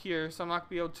tab here, so I'm not going to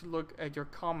be able to look at your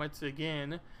comments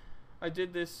again. I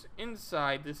did this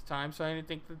inside this time, so I didn't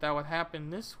think that that would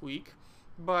happen this week.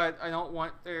 But I don't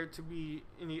want there to be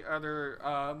any other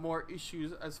more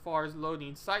issues as far as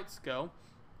loading sites go.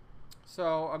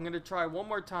 So I'm going to try one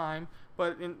more time,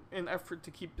 but in effort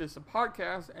to keep this a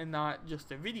podcast and not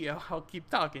just a video, I'll keep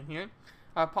talking here.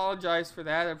 I apologize for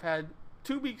that. I've had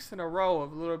 2 weeks in a row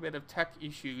of a little bit of tech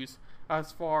issues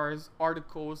as far as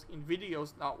articles and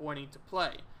videos not wanting to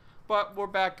play. But we're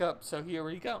back up, so here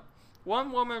we go.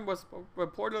 One woman was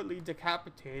reportedly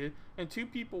decapitated, and 2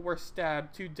 people were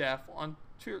stabbed to death on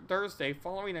Thursday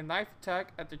following a knife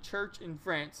attack at the church in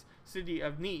France city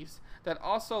of Nice that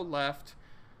also left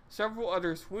several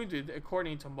others wounded,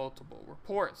 according to multiple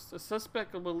reports. The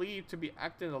suspect, believed to be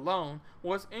acting alone,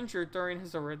 was injured during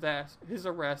his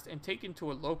arrest and taken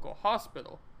to a local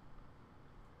hospital.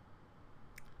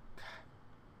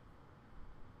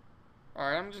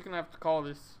 Alright, I'm just gonna have to call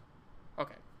this.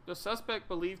 Okay. The suspect,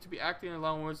 believed to be acting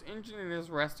alone, was injured in his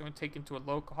arrest and taken to a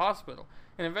local hospital.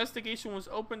 An investigation was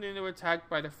opened into attack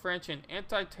by the French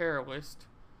anti-terrorist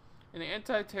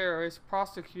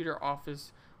prosecutor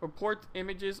office. Report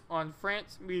images on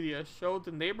France media showed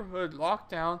the neighborhood locked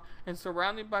down and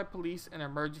surrounded by police and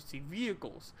emergency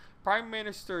vehicles. Prime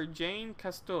Minister Jean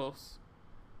Castex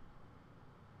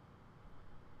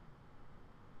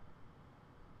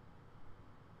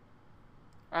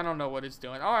I don't know what it's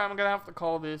doing. Alright, I'm going to have to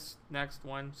call this next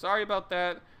one. Sorry about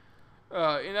that.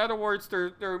 In other words,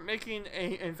 they're making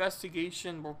an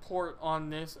investigation report on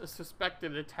this, a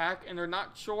suspected attack, and they're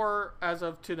not sure as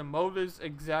of to the motives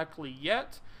exactly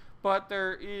yet, but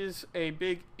there is a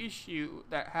big issue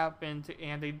that happened,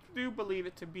 and they do believe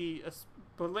it to be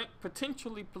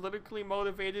potentially politically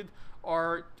motivated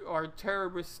or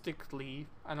terroristically.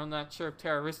 I'm not sure if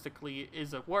terroristically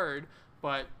is a word,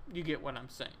 but you get what I'm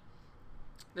saying.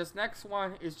 This next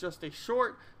one is just a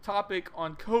short topic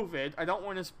on COVID. I don't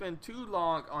want to spend too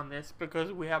long on this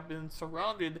because we have been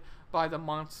surrounded by the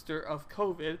monster of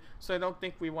COVID, so I don't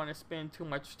think we want to spend too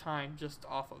much time just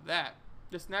off of that.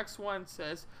 This next one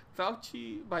says,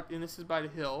 Fauci, and this is by The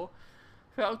Hill,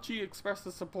 Fauci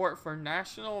expresses support for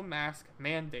national mask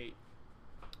mandate.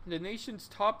 The nation's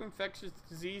top infectious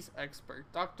disease expert,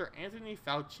 Dr. Anthony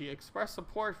Fauci, expressed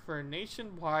support for a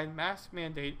nationwide mask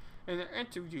mandate in an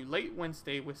interview late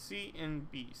Wednesday with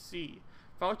CNBC.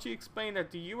 Fauci explained that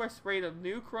the U.S. rate of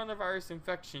new coronavirus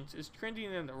infections is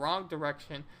trending in the wrong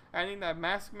direction, adding that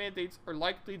mask mandates are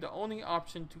likely the only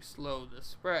option to slow the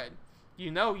spread.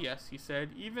 Yes, he said,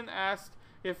 even asked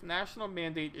if national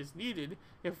mandate is needed.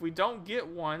 If we don't get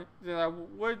one, then I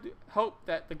would hope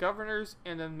that the governors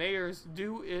and the mayors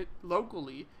do it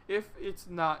locally if it's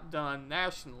not done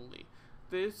nationally.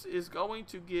 This is going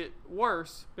to get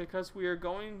worse because we are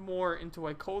going more into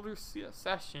a colder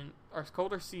season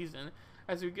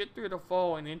as we get through the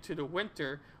fall and into the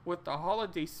winter with the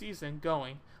holiday season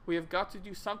going. We have got to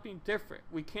do something different.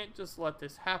 We can't just let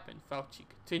this happen, Fauci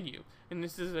continued. And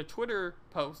this is a Twitter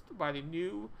post by the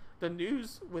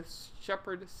News with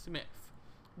Shepard Smith.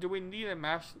 Do we need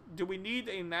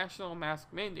a national mask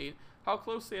mandate? How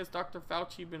closely has Dr.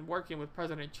 Fauci been working with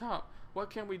President Trump? What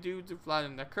can we do to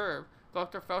flatten the curve?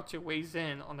 Dr. Fauci weighs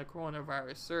in on the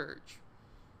coronavirus surge.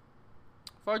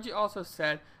 Fauci also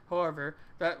said, however,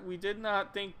 that we did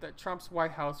not think that Trump's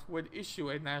White House would issue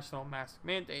a national mask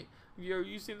mandate. You're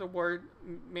using the word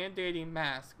mandating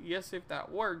masks. Yes, if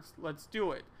that works, let's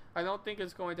do it. I don't think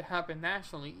it's going to happen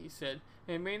nationally, he said.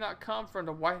 It may not come from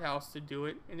the White House to do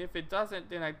it, and if it doesn't,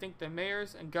 then I think the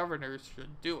mayors and governors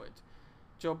should do it.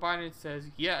 Joe Biden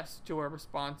says yes to a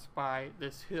response by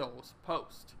this Hill's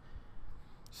post.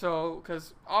 So,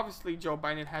 because obviously Joe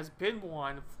Biden has been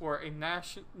one for a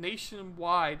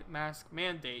nationwide mask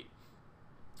mandate.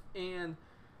 And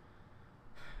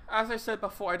as I said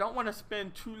before, I don't want to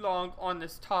spend too long on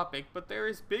this topic, but there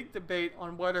is big debate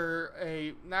on whether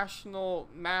a national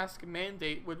mask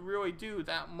mandate would really do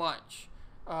that much.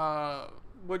 Of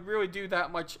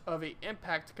an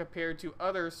impact compared to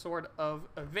other sort of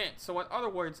events. So in other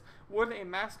words, would a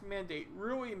mask mandate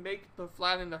really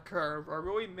flatten the curve or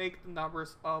really make the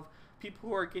numbers of people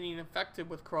who are getting infected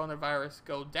with coronavirus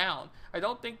go down? I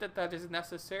don't think that is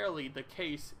necessarily the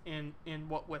case in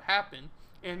what would happen,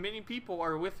 and many people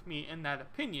are with me in that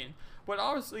opinion. But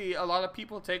obviously a lot of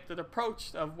people take the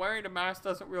approach of wearing a mask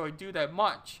doesn't really do that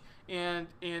much. And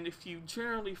if you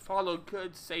generally follow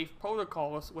good, safe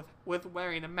protocols with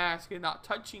wearing a mask and not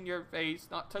touching your face,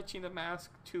 not touching the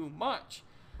mask too much,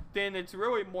 then it's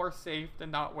really more safe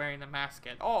than not wearing a mask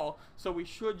at all. So we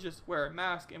should just wear a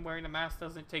mask, and wearing a mask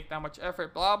doesn't take that much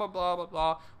effort, blah, blah, blah, blah,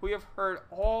 blah. We have heard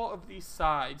all of these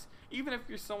sides. Even if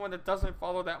you're someone that doesn't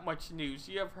follow that much news,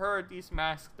 you have heard these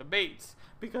mask debates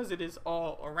because it is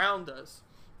all around us.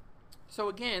 So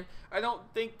again, I don't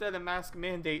think that a mask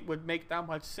mandate would make that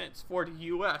much sense for the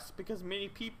U.S. because many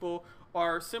people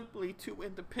are simply too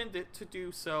independent to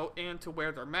do so and to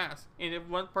wear their mask. And if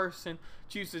one person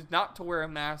chooses not to wear a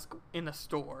mask in a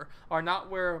store, or not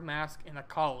wear a mask in a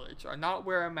college, or not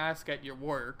wear a mask at your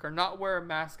work, or not wear a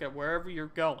mask at wherever you're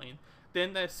going,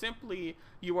 then that simply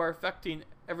you are affecting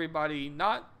everybody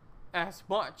not as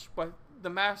much, but the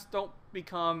masks don't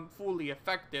become fully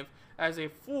effective as a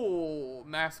full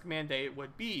mask mandate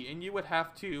would be, and you would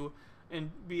have to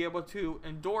and be able to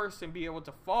endorse and be able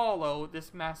to follow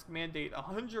this mask mandate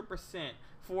 100%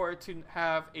 for it to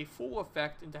have a full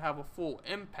effect and to have a full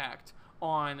impact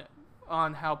on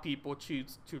how people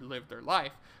choose to live their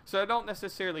life. So I don't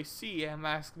necessarily see a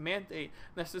mask mandate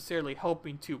necessarily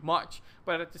helping too much.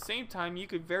 But at the same time, you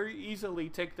could very easily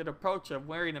take that approach of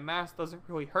wearing a mask doesn't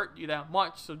really hurt you that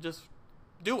much, so just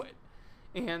do it.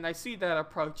 And I see that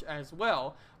approach as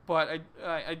well. But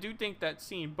I do think that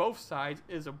seeing both sides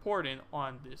is important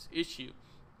on this issue.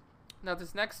 Now,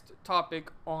 this next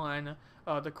topic on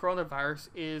the coronavirus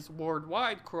is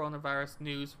worldwide coronavirus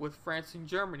news, with France and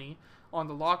Germany on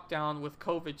the lockdown with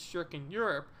COVID-stricken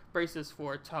Europe braces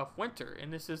for a tough winter,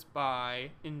 and this is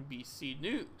by NBC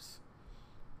News.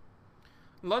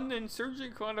 London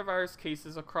surging coronavirus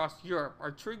cases across Europe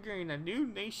are triggering a new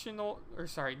national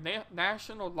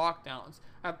lockdowns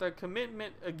as the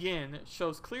commitment again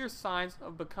shows clear signs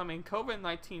of becoming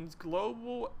COVID-19's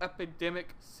global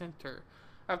epidemic center.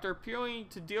 After appearing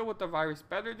to deal with the virus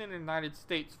better than the United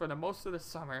States for the most of the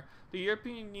summer, the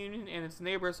European Union and its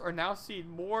neighbors are now seeing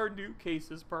more new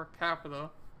cases per capita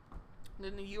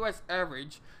than the U.S.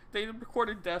 average. They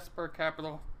recorded deaths per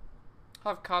capita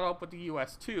have caught up with the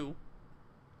U.S. too,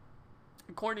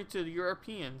 according to the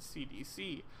European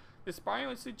CDC. This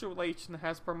violent situation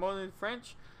has promoted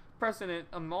French President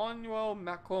Emmanuel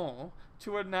Macron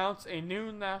to announce a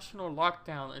new national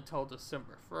lockdown until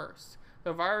December 1st.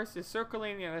 The virus is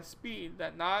circulating at a speed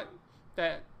that not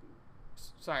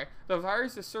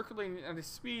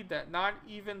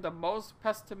even the most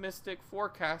pessimistic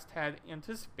forecast had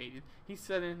anticipated, he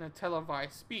said in a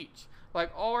televised speech.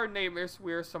 Like all our neighbors,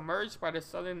 we are submerged by the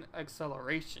sudden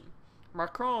acceleration.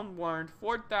 Macron warned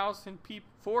 400,000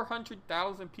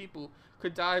 people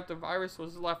could die if the virus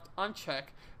was left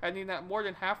unchecked, adding that more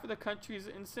than half of the country's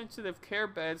intensive care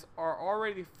beds are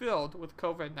already filled with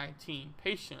COVID-19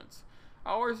 patients.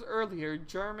 Hours earlier,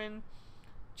 German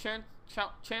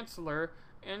Chancellor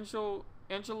Angela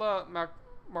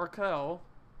Merkel,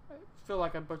 I feel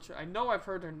like I'm butchering, I know I've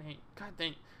heard her name, god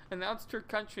dang, announced her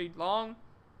country long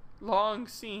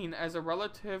seen as a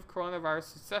relative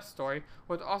coronavirus success story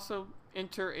would also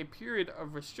enter a period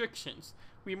of restrictions.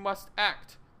 We must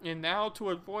act, and now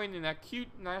to avoid an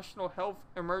acute national health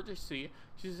emergency,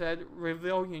 she said,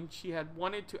 revealing she had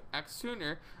wanted to act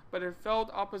sooner, but it felt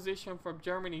opposition from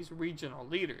Germany's regional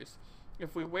leaders.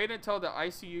 If we wait until the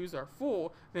ICUs are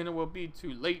full, then it will be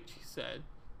too late, she said.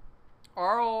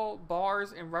 All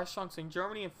bars and restaurants in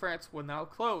Germany and France will now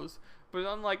close, but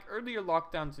unlike earlier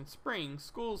lockdowns in spring,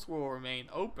 schools will remain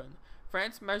open.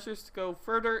 France measures to go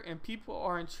further, and people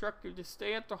are instructed to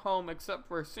stay at the home except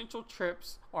for essential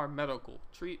trips or medical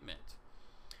treatment.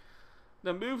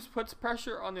 The moves puts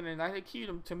pressure on the United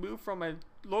Kingdom to move from a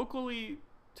locally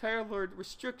tailored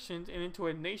restrictions and into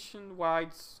a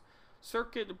nationwide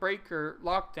circuit breaker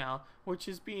lockdown, which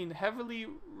is being heavily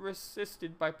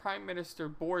resisted by Prime Minister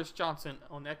Boris Johnson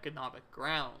on economic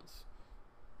grounds.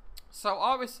 So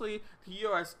obviously, the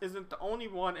U.S. isn't the only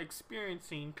one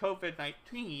experiencing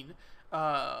COVID-19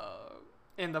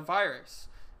 and the virus.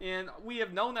 And we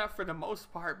have known that for the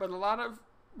most part, but a lot of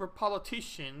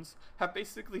politicians have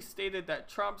basically stated that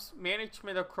Trump's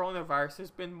management of coronavirus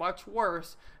has been much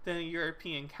worse than the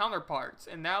European counterparts,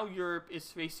 and now Europe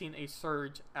is facing a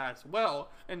surge as well,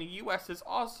 and the US is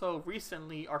also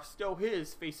recently, or still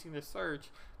is, facing a surge,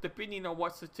 depending on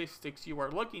what statistics you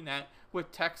are looking at,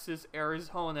 with Texas,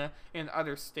 Arizona, and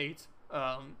other states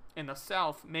in the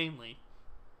South mainly,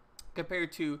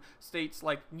 compared to states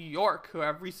like New York, who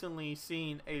have recently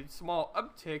seen a small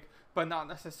uptick, but not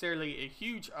necessarily a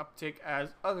huge uptick as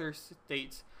other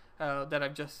states that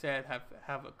I've just said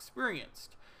have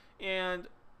experienced. And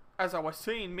as I was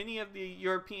saying, many of the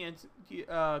European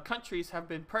countries have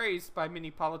been praised by many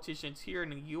politicians here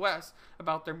in the U.S.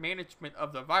 about their management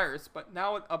of the virus, but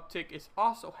now an uptick is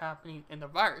also happening in the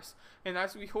virus. And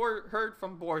as we heard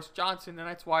from Boris Johnson, and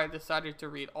that's why I decided to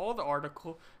read all the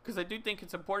article, because I do think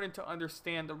it's important to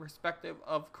understand the perspective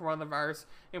of coronavirus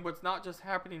and what's not just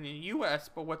happening in the U.S.,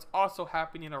 but what's also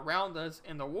happening around us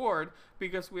in the world,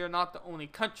 because we are not the only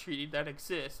country that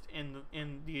exists in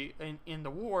the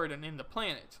world and in the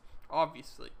planet,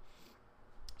 obviously.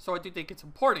 So I do think it's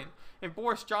important. And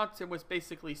Boris Johnson was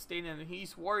basically stating that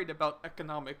he's worried about the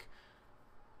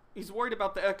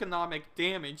economic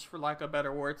damage, for lack of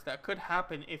better words, that could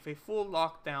happen if a full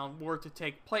lockdown were to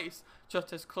take place,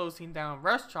 just as closing down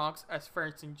restaurants as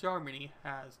France and Germany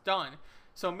has done.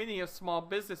 So many of small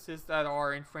businesses that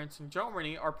are in France and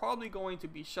Germany are probably going to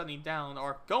be shutting down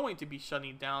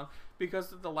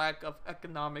because of the lack of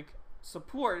economic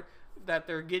support that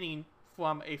they're getting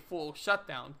from a full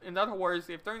shutdown. In other words,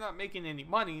 if they're not making any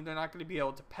money, they're not going to be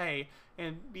able to pay,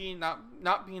 and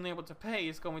not being able to pay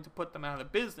is going to put them out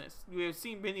of business. We have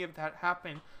seen many of that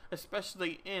happen,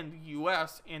 especially in the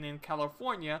U.S. and in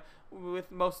California,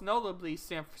 with most notably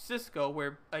San Francisco,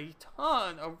 where a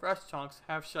ton of restaurants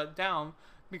have shut down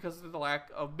because of the lack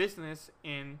of business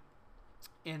in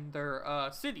their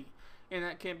city. And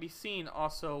that can be seen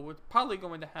also with probably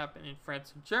going to happen in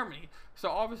France and Germany. So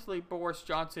obviously Boris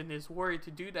Johnson is worried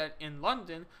to do that in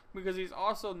London, because he's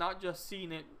also not just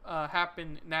seen it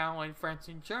happen now in France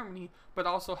and Germany, but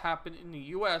also happen in the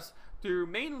US through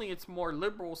mainly its more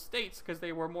liberal states, because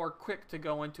they were more quick to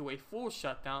go into a full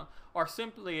shutdown, or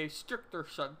simply a stricter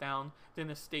shutdown than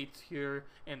the states here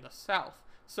in the South.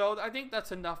 So I think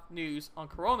that's enough news on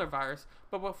coronavirus.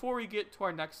 But before we get to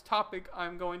our next topic,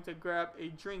 I'm going to grab a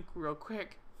drink real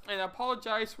quick. And I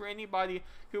apologize for anybody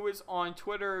who is on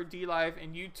Twitter, DLive,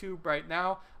 and YouTube right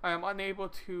now. I am unable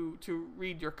to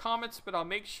read your comments, but I'll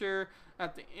make sure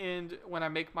at the end when I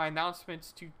make my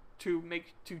announcements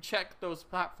to check those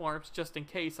platforms, just in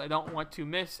case. I don't want to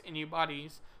miss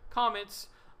anybody's comments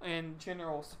and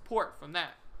general support from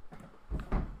that.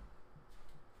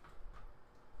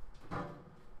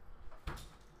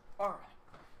 Alright.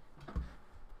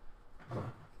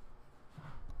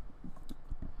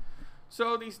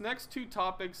 So these next two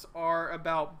topics are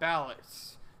about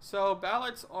ballots. So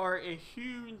ballots are a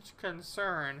huge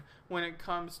concern when it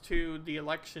comes to the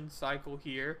election cycle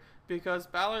here, because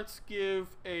ballots give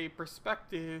a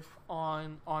perspective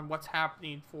on what's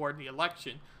happening for the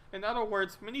election. In other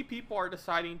words, many people are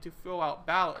deciding to fill out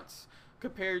ballots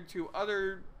compared to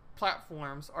other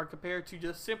platforms, are compared to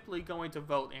just simply going to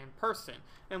vote in person.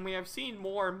 And we have seen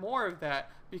more and more of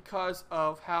that because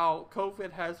of how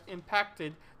COVID has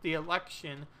impacted the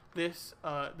election this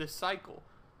cycle.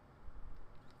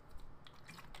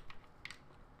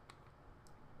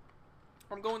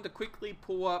 I'm going to quickly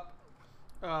pull up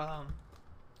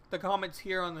the comments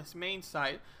here on this main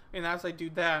site, and as I do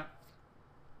that,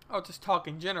 I'll just talk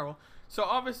in general. So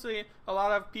obviously, a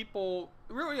lot of people,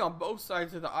 really on both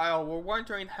sides of the aisle, were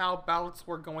wondering how ballots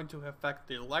were going to affect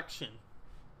the election,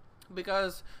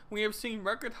 because we have seen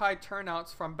record high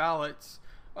turnouts from ballots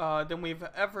than we've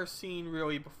ever seen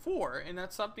really before, and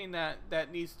that's something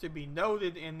that needs to be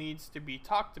noted and needs to be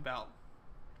talked about.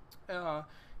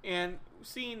 And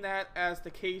seeing that as the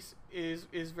case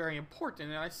is very important.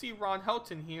 And I see Ron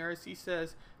Helton here as he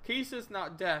says, "Cases,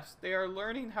 not deaths. They are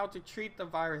learning how to treat the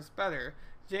virus better.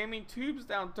 Jamming tubes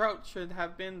down throats should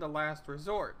have been the last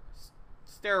resort.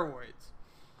 Steroids.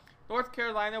 North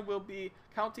Carolina will be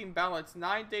counting ballots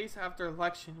 9 days after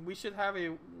election. We should have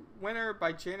a winner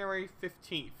by January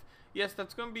 15th. Yes,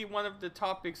 that's going to be one of the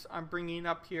topics I'm bringing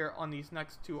up here on these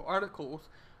next two articles,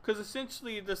 because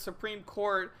essentially the Supreme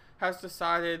Court has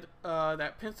decided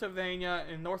that Pennsylvania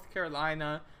and North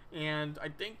Carolina, and I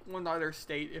think one other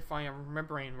state, if I am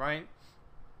remembering right,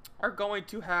 are going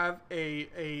to have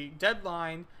a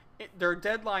deadline, their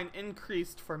deadline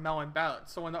increased for mail-in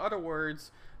ballots. So in other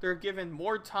words, they're given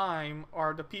more time,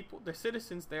 or the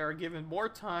citizens there are given more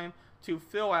time to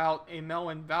fill out a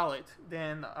mail-in ballot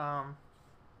than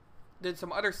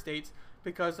some other states,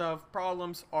 because of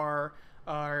problems or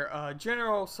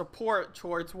general support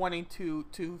towards wanting to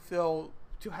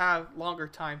have longer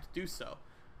time to do so,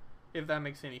 if that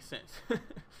makes any sense.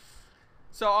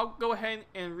 So I'll go ahead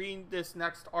and read this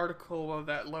next article while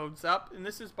that loads up, and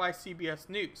this is by CBS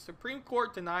News. Supreme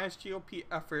Court denies GOP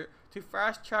effort to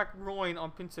fast-track ruling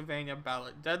on Pennsylvania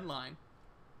ballot deadline.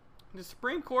 The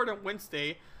Supreme Court on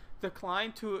Wednesday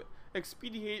declined to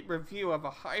expedite review of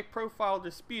a high-profile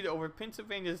dispute over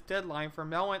Pennsylvania's deadline for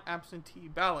mail-in absentee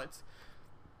ballots,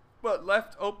 but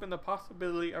left open the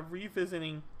possibility of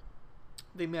revisiting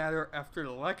the matter after the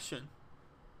election.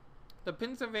 The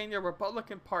Pennsylvania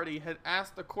Republican Party had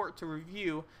asked the court to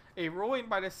review a ruling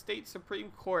by the state Supreme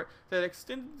Court that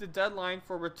extended the deadline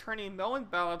for returning mail-in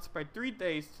ballots by 3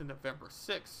 days to November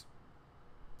 6.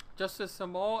 Justice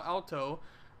Samuel Alito,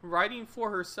 writing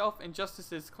for herself and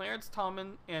Justices Clarence Thomas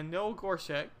and Neil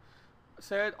Gorsuch,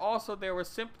 said also there was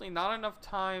simply not enough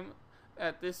time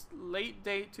at this late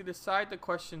date to decide the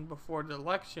question before the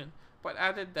election, but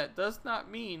added that does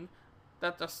not mean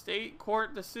that the state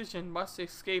court decision must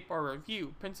escape our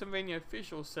review. Pennsylvania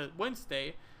officials said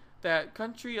Wednesday that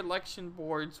country election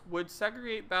boards would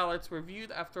segregate ballots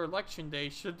reviewed after Election Day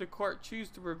should the court choose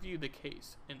to review the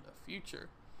case in the future.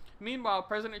 Meanwhile,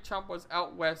 President Trump was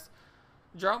out west,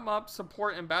 drum up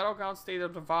support in battleground state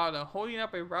of Nevada, holding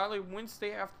up a rally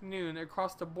Wednesday afternoon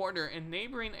across the border in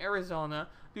neighboring Arizona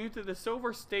due to the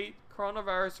Silver State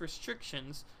coronavirus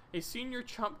restrictions A senior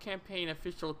Trump campaign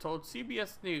official told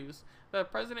CBS News that the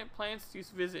president plans to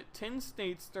visit 10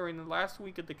 states during the last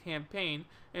week of the campaign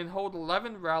and hold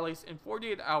 11 rallies in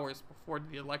 48 hours before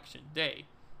the election day.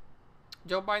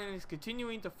 Joe Biden is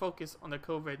continuing to focus on the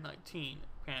COVID-19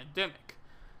 pandemic.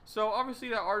 So obviously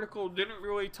that article didn't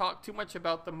really talk too much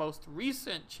about the most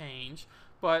recent change,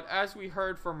 but as we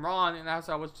heard from Ron and as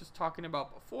I was just talking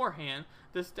about beforehand,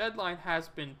 this deadline has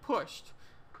been pushed.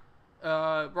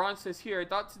 Ron says here, I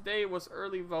thought today was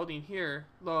early voting here.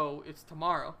 Lo, it's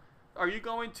tomorrow. Are you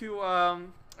going to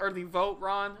early vote,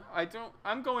 Ron?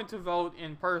 I'm going to vote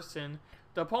in person.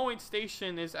 The polling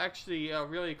station is actually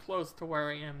really close to where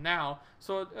I am now,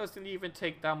 so it doesn't even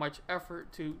take that much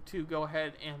effort to go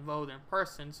ahead and vote in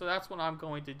person. So that's what I'm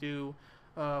going to do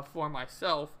for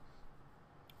myself.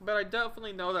 But I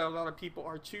definitely know that a lot of people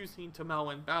are choosing to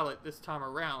mail-in ballot this time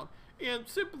around. And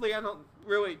simply, I don't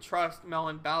really trust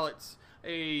mail-in ballots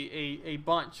a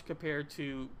bunch compared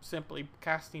to simply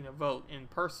casting a vote in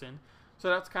person. So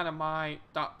that's kind of my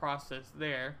thought process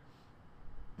there.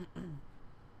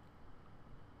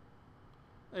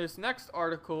 This next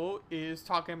article is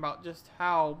talking about just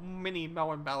how many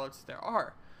mail-in ballots there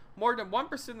are. More than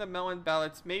 1% of mail-in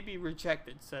ballots may be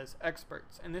rejected, says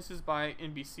experts, and this is by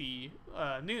NBC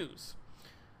News.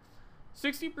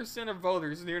 60% of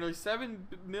voters, nearly 7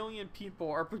 million people,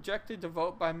 are projected to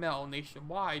vote by mail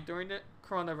nationwide during the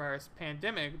coronavirus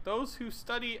pandemic. Those who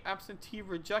study absentee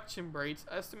rejection rates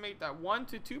estimate that 1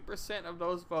 to 2% of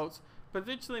those votes,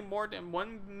 potentially more than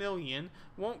 1 million,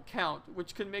 won't count,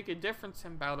 which could make a difference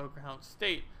in battleground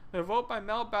state. The vote by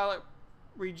mail ballot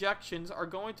rejections are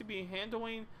going to be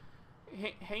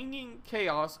hanging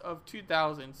chaos of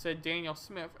 2000, said Daniel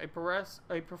Smith,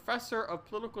 a professor of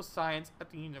political science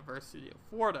at the University of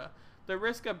Florida. The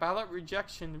risk of ballot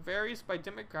rejection varies by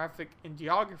demographic and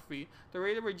geography. The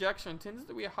rate of rejection tends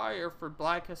to be higher for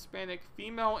Black, Hispanic,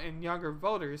 female, and younger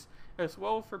voters, as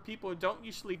well for people who don't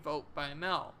usually vote by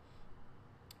mail.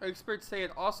 Experts say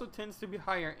it also tends to be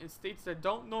higher in states that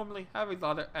don't normally have a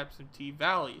lot of absentee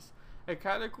ballots, a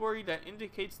category that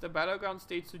indicates the battleground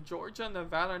states of Georgia,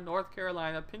 Nevada, North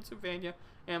Carolina, Pennsylvania,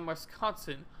 and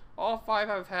Wisconsin. All 5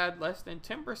 have had less than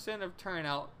 10% of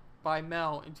turnout by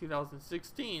mail in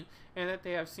 2016, and that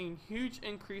they have seen huge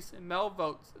increase in mail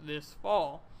votes this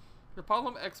fall. The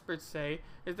problem, experts say,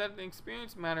 is that the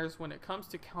experience matters when it comes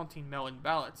to counting mail-in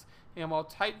ballots, and while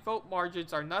tight vote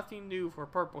margins are nothing new for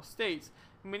purple states,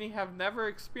 many have never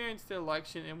experienced an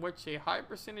election in which a high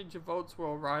percentage of votes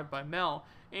will arrive by mail.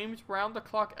 Aimed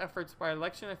round-the-clock efforts by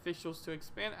election officials to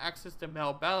expand access to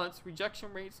mail ballots,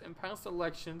 rejection rates in past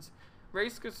elections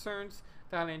raise concerns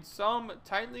that in some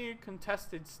tightly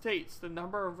contested states, the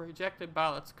number of rejected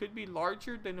ballots could be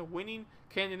larger than the winning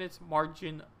candidate's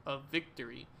margin of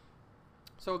victory.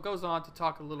 So it goes on to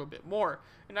talk a little bit more.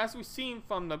 And as we've seen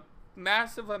from the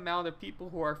massive amount of people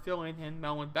who are filling in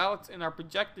mail-in ballots and are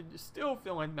projected to still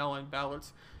fill in mail-in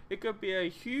ballots, it could be a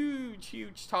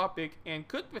huge topic and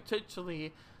could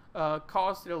potentially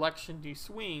cause the election to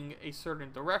swing a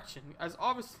certain direction. As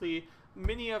obviously,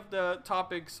 many of the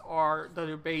topics the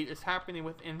debate is happening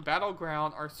within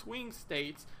battleground or swing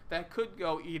states that could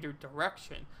go either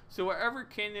direction. So whatever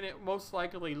candidate most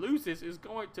likely loses is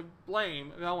going to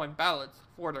blame mail-in ballots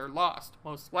for their loss,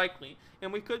 most likely.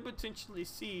 And we could potentially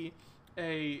see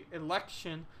a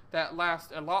election that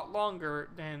lasts a lot longer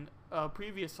than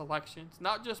previous elections,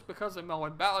 not just because of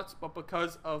mail-in ballots, but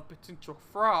because of potential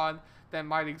fraud that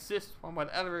might exist from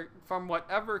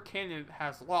whatever candidate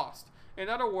has lost. In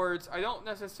other words, I don't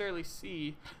necessarily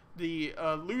see the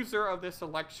loser of this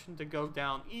election to go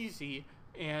down easy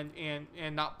and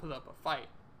not put up a fight.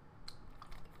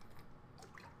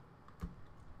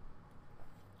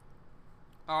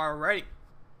 Alrighty.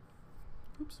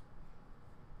 Oops.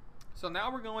 So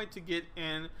now we're going to get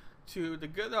into the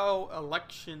good old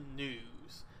election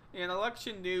news. And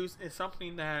election news is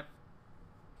something that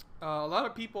a lot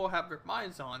of people have their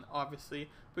minds on, obviously,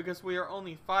 because we are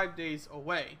only 5 days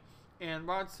away. And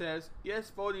Ron says, yes,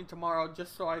 voting tomorrow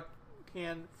just so I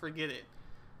can forget it.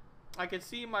 I can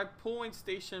see my polling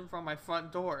station from my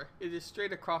front door. It is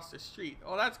straight across the street.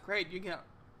 Oh, that's great. You get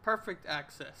perfect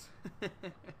access.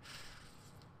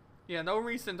 Yeah, no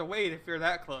reason to wait if you're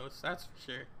that close. That's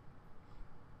for sure.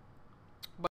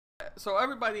 So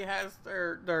everybody has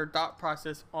their thought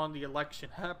process on the election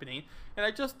happening, and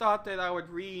I just thought that I would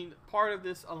read part of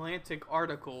this Atlantic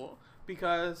article,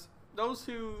 because those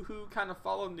who kind of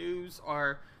follow news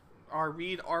or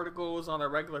read articles on a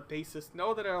regular basis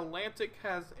know that Atlantic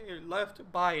has a left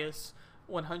bias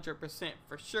 100%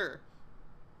 for sure.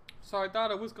 So I thought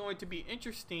it was going to be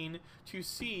interesting to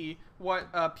see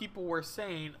what people were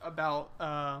saying about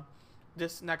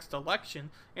this next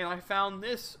election, and I found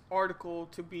this article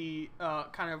to be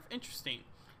kind of interesting.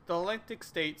 The Atlantic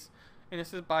states, and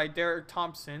this is by Derek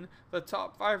Thompson, the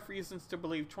top 5 reasons to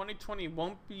believe 2020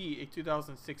 won't be a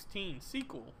 2016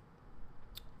 sequel.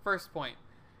 First point.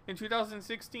 In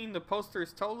 2016, the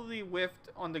posters totally whiffed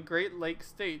on the Great Lakes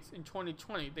states. In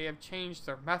 2020, they have changed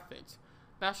their methods.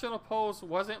 National polls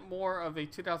wasn't more of a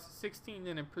 2016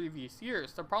 than in previous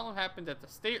years. The problem happened at the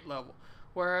state level,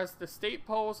 whereas the state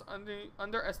polls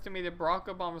underestimated Barack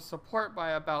Obama's support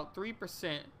by about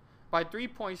 3%, by 3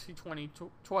 points through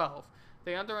 2012.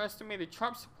 They underestimated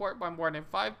Trump's support by more than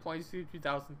 5 points through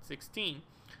 2016.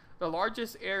 The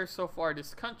largest error so far in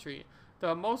this country.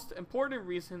 The most important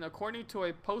reason, according to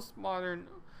a postmortem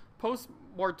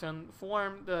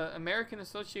form, the American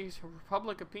Association of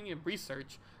Public Opinion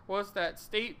Research, was that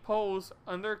state polls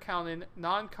undercounted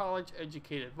non-college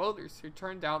educated voters who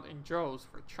turned out in droves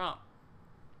for Trump.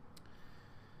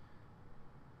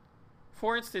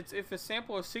 For instance, if a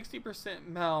sample is 60%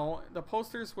 male, the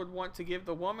pollsters would want to give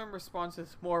the woman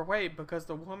responses more weight because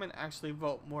the women actually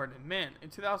vote more than men. In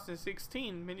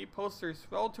 2016, many pollsters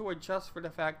failed to adjust for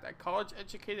the fact that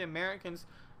college-educated Americans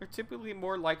are typically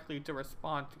more likely to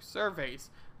respond to surveys.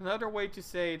 Another way to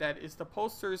say that is the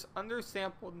pollsters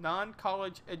undersampled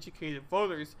non-college educated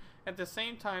voters. At the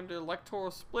same time, the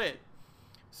electoral split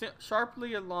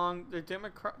sharply along the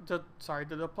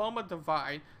diploma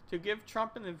divide to give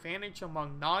Trump an advantage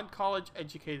among non-college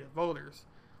educated voters.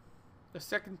 The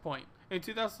second point. In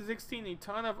 2016, a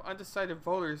ton of undecided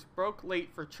voters broke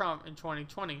late for Trump in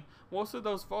 2020. Most of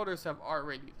those voters have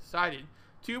already decided.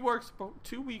 2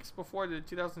 weeks before the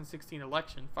 2016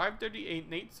 election, 538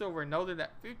 Nate Silver noted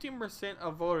that 15%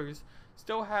 of voters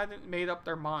still hadn't made up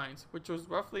their minds, which was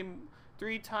roughly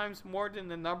 3 times more than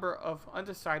the number of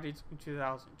undecideds in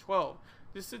 2012.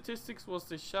 This statistics was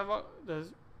the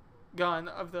gun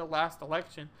of the last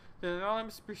election, the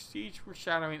anonymous prestige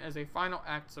foreshadowing as a final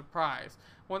act surprise.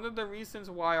 One of the reasons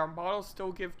why our models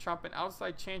still give Trump an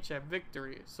outside chance at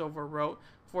victory, Silver wrote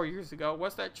 4 years ago,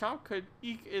 was that Trump could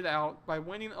eke it out by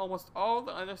winning almost all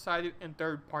the undecided and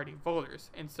third-party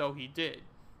voters, and so he did.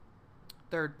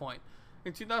 Third point.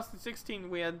 In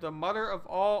 2016, we had the mother of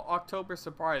all October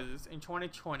surprises. In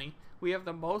 2020, we have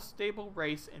the most stable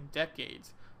race in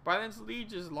decades. Biden's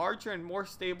lead is larger and more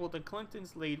stable than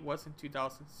Clinton's lead was in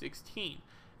 2016.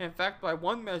 In fact, by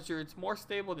one measure, it's more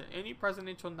stable than any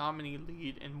presidential nominee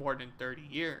lead in more than 30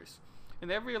 years. In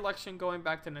every election going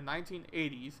back to the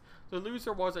 1980s, the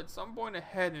loser was at some point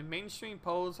ahead, and mainstream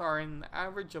polls are in the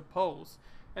average of polls.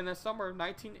 In the summer of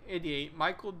 1988,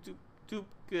 Michael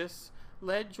Dubkas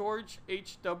led George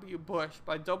H.W. Bush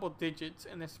by double digits.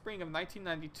 In the spring of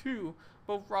 1992,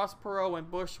 both Ross Perot and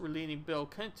Bush were leading Bill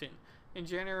Clinton. In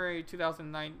January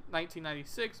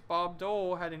 1996, Bob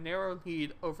Dole had a narrow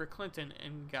lead over Clinton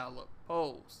in Gallup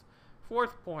polls.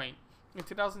 Fourth point. In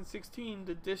 2016,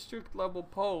 the district-level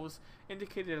polls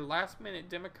indicated a last-minute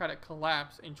Democratic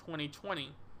collapse in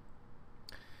 2020.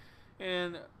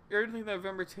 In early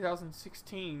November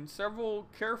 2016, several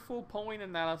careful polling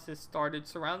analysis started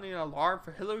surrounding an alarm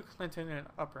for Hillary Clinton in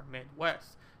the upper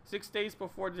Midwest. 6 days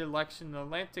before the election, the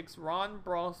Atlantic's Ron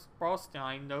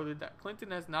Brownstein noted that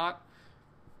Clinton has not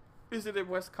visited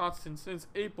Wisconsin since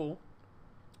April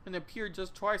and appeared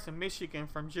just twice in Michigan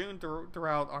from June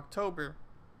throughout October.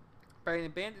 By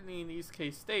abandoning these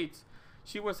case states,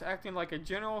 she was acting like a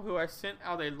general who has sent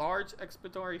out a large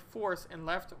expeditionary force and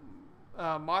left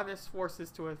modest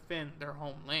forces to defend their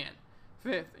homeland.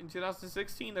 Fifth, in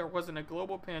 2016 there wasn't a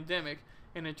global pandemic,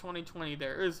 and in 2020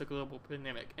 there is a global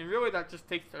pandemic. And really that just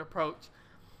takes the approach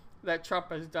that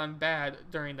Trump has done bad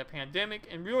during the pandemic.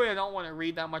 And really I don't want to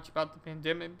read that much about the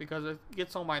pandemic because it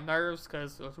gets on my nerves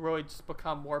because it's really just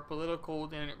become more political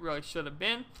than it really should have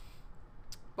been.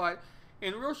 But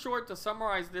in real short, to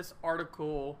summarize this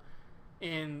article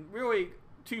in really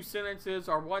 2 sentences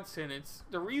or 1 sentence,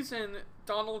 the reason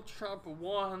Donald Trump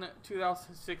won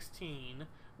 2016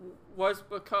 was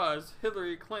because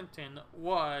Hillary Clinton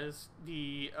was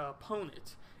the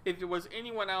opponent. If it was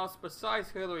anyone else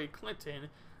besides Hillary Clinton,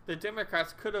 the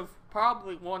Democrats could have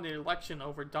probably won the election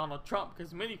over Donald Trump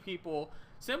because many people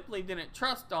simply didn't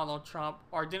trust Donald Trump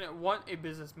or didn't want a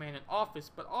businessman in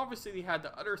office. But obviously they had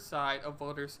the other side of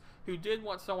voters who did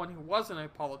want someone who wasn't a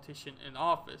politician in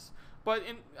office. But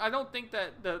I don't think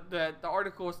that the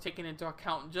article is taking into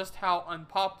account just how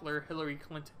unpopular Hillary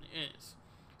Clinton is.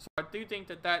 So I do think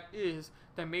that that is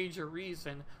the major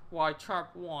reason why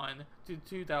Trump won the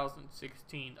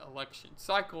 2016 election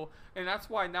cycle. And that's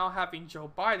why now having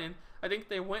Joe Biden, I think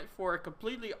they went for a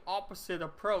completely opposite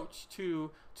approach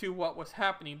to what was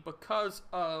happening because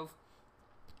of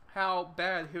how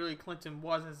bad Hillary Clinton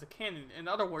was as a candidate. In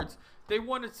other words, they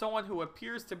wanted someone who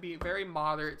appears to be very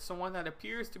moderate, someone that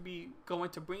appears to be going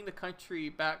to bring the country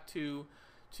back to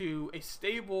a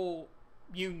stable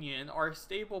union or a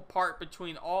stable part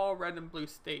between all red and blue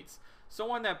states.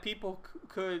 Someone that people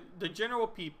could, the general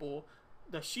people,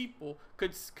 the sheeple,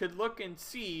 could look and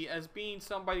see as being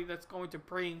somebody that's going to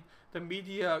bring the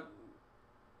media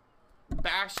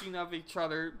bashing of each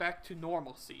other back to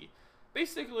normalcy.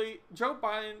 Basically, Joe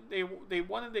Biden, they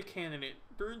wanted a candidate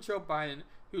through Joe Biden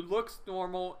who looks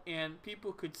normal and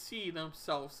people could see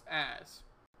themselves as.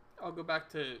 I'll go back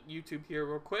to YouTube here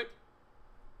real quick.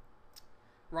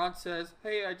 Ron says,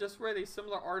 hey, I just read a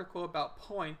similar article about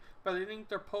polling, but I think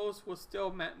their polls will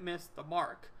still miss the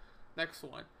mark. Next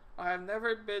one. I have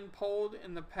never been polled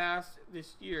in the past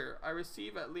this year. I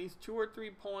receive at least 2 or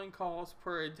 3 polling calls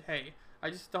per day. I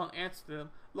just don't answer them.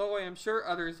 Though I am sure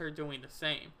others are doing the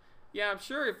same. Yeah, I'm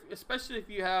sure, especially if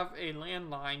you have a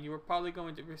landline, you are probably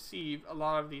going to receive a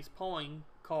lot of these polling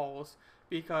calls,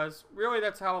 because really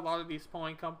that's how a lot of these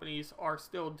polling companies are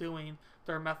still doing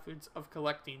their methods of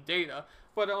collecting data.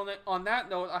 But on that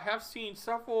note, I have seen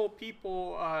several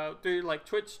people do like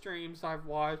Twitch streams I've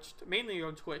watched, mainly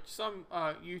on Twitch, some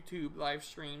YouTube live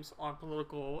streams on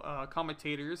political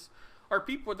commentators, or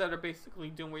people that are basically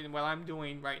doing what I'm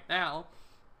doing right now.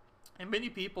 And many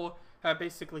people have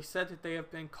basically said that they have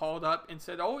been called up and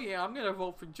said, oh yeah, I'm going to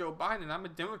vote for Joe Biden, I'm a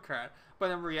Democrat. But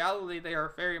in reality, they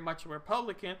are very much a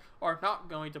Republican or not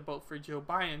going to vote for Joe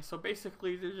Biden. So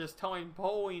basically, they're just telling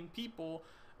polling people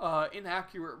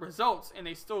inaccurate results, and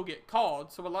they still get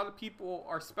called. So a lot of people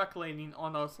are speculating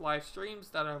on those live streams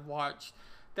that I've watched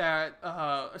that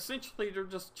essentially they're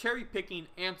just cherry picking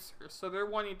answers. So they're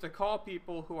wanting to call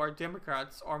people who are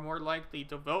Democrats are more likely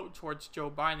to vote towards Joe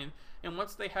Biden, and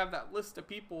once they have that list of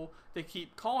people, they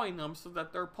keep calling them so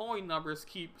that their polling numbers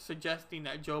keep suggesting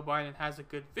that Joe Biden has a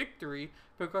good victory,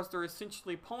 because they're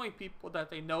essentially polling people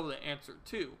that they know the answer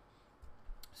to.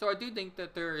 So I do think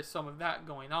that there is some of that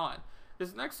going on.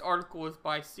 This next article is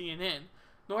by CNN.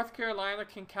 North Carolina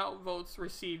can count votes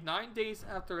received 9 days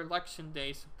after Election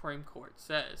Day, Supreme Court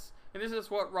says. And this is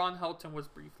what Ron Helton was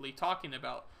briefly talking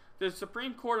about. The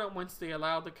Supreme Court on Wednesday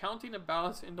allowed the counting of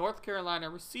ballots in North Carolina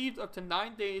received up to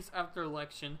 9 days after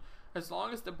election, as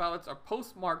long as the ballots are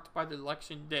postmarked by the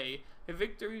election day, a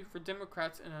victory for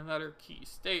Democrats in another key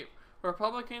state.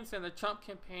 Republicans and the Trump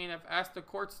campaign have asked the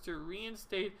courts to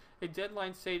reinstate a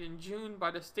deadline set in June by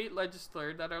the state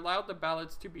legislature that allowed the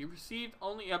ballots to be received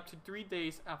only up to 3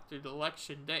 days after the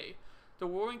election day. The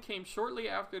ruling came shortly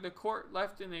after the court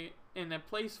left in a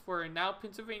place for a now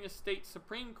Pennsylvania State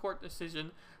Supreme Court decision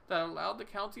that allowed the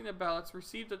counting of ballots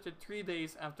received up to 3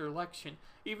 days after election,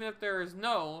 even if there is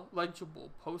no legible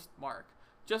postmark.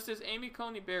 Justice Amy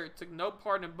Coney Barrett took no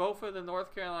part in both of the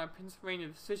North Carolina and Pennsylvania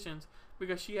decisions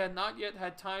because she had not yet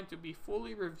had time to be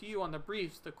fully review on the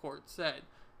briefs, the court said.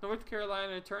 North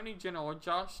Carolina Attorney General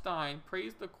Josh Stein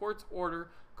praised the court's order,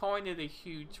 calling it a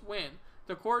huge win.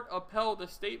 The court upheld the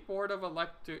State Board of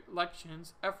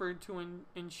Elections' effort to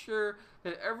ensure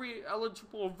that every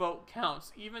eligible vote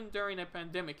counts, even during a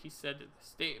pandemic, he said in the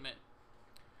statement.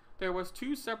 There was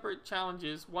 2 separate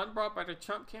challenges, one brought by the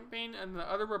Trump campaign and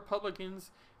the other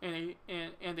Republicans, and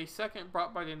a second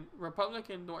brought by the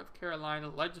Republican North Carolina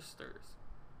legislators.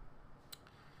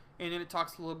 And then it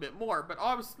talks a little bit more. But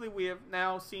obviously we have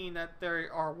now seen that they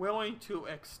are willing to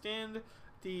extend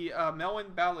the mail-in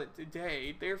ballot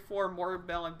today. Therefore, more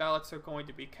mail-in ballots are going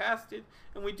to be casted.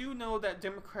 And we do know that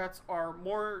Democrats are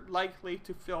more likely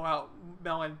to fill out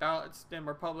mail-in ballots than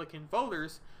Republican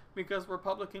voters, because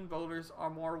Republican voters are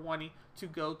more wanting to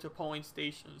go to polling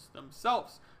stations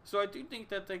themselves. So I do think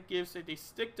that that gives a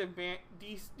distinct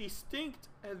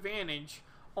advantage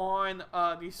on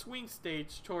the swing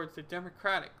states towards the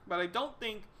Democratic. But I don't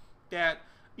think that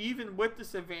even with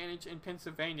this advantage in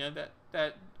Pennsylvania,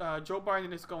 that Joe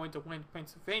Biden is going to win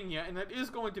Pennsylvania, and that is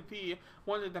going to be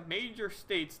one of the major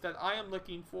states that I am look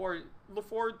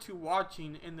forward to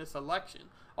watching in this election.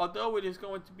 Although it is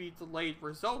going to be delayed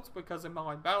results because of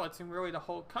mail-in ballots, and really the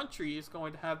whole country is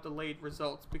going to have delayed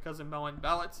results because of mail-in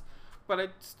ballots. But I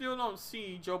still don't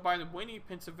see Joe Biden winning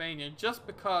Pennsylvania just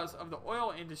because of the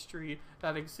oil industry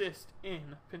that exists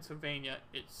in Pennsylvania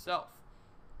itself.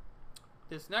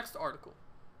 This next article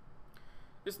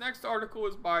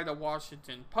is by the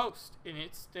Washington Post, and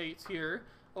it states here,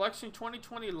 Election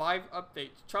 2020 live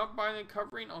updates, Trump Biden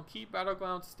covering on key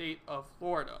battleground state of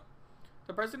Florida.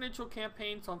 The presidential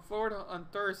campaigns on Florida on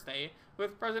Thursday,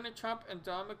 with President Trump and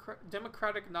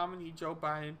Democratic nominee Joe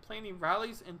Biden planning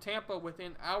rallies in Tampa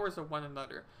within hours of one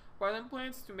another. Biden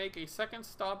plans to make a second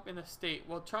stop in the state,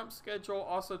 while Trump's schedule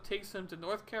also takes him to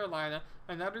North Carolina,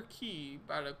 another key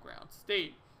battleground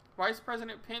state. Vice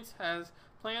President Pence has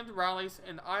planned rallies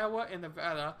in Iowa and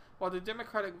Nevada, while the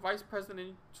Democratic vice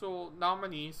presidential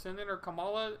nominee, Senator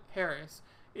Kamala Harris,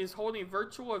 is holding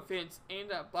virtual events aimed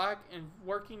at black and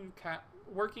working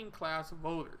class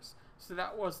voters. So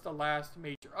that was the last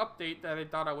major update that I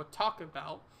thought I would talk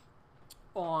about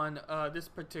on this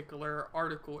particular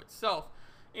article itself.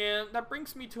 And that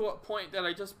brings me to a point that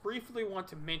I just briefly want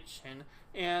to mention.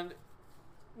 And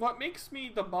what makes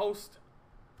me the most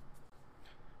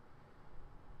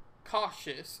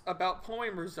cautious about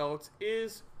polling results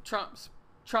is Trump's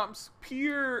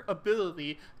pure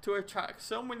ability to attract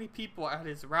so many people at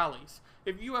his rallies.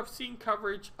 If you have seen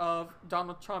coverage of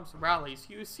Donald Trump's rallies,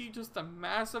 you see just the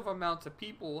massive amounts of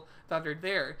people that are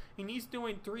there. And he's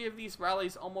doing 3 of these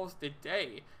rallies almost a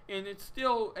day. And it's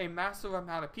still a massive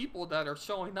amount of people that are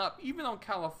showing up. Even on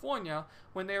California,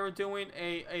 when they were doing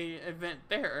a event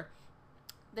there,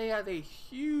 they had a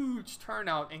huge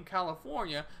turnout in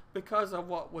California because of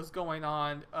what was going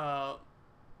on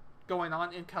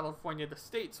in California, the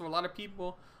state. So a lot of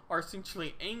people are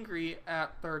essentially angry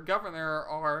at their governor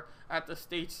or at the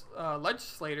state's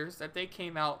legislators that they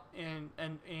came out and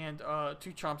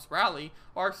to Trump's rally,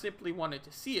 or simply wanted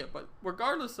to see it. But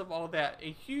regardless of all that,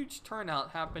 a huge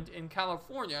turnout happened in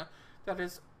California that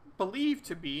is believed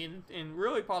to be, and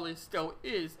really probably still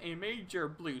is, a major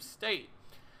blue state.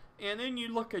 And then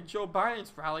you look at Joe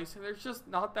Biden's rallies, and there's just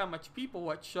not that much people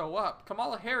that show up.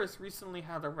 Kamala Harris recently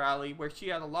had a rally where she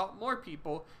had a lot more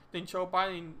people than Joe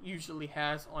Biden usually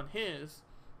has on his.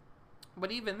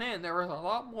 But even then, there was a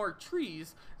lot more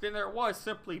trees than there was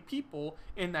simply people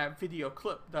in that video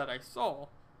clip that I saw.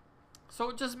 So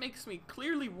it just makes me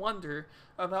clearly wonder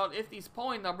about if these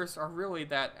polling numbers are really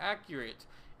that accurate.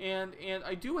 And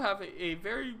I do have a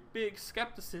very big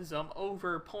skepticism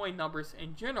over polling numbers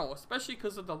in general, especially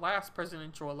because of the last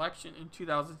presidential election in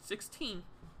 2016,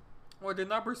 where the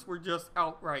numbers were just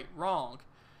outright wrong.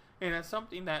 And it's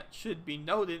something that should be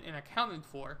noted and accounted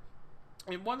for.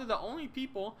 And one of the only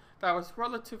people that was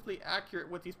relatively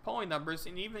accurate with these polling numbers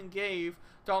and even gave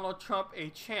Donald Trump a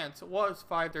chance was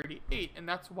 538, and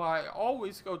that's why I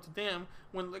always go to them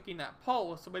when looking at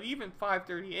polls. But even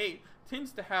 538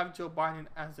 tends to have Joe Biden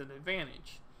as an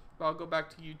advantage. But I'll go back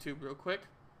to YouTube real quick.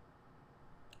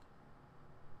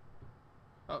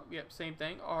 Oh, yep, same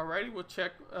thing. Alrighty, we'll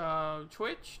check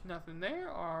Twitch. Nothing there.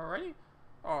 Alrighty,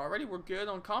 we're good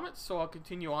on comments, so I'll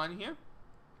continue on here.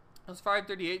 As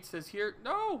 538 says here,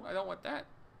 no, I don't want that.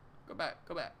 Go back.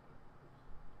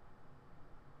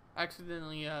 I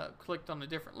accidentally clicked on a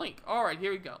different link. Alright,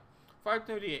 here we go.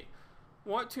 538.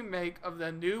 What to make of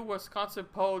the new Wisconsin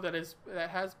poll that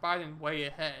has Biden way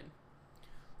ahead?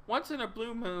 Once in a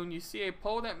blue moon, you see a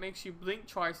poll that makes you blink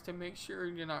twice to make sure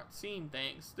you're not seeing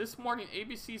things. This morning,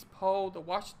 ABC's poll, the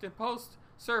Washington Post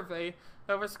survey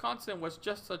of Wisconsin, was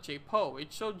just such a poll.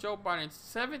 It showed Joe Biden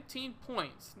 17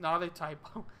 points, not a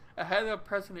typo, ahead of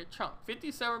President Trump,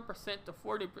 57% to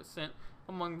 40%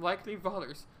 among likely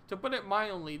voters. To put it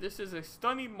mildly, this is a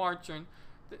stunning margin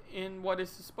in what is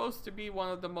supposed to be one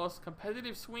of the most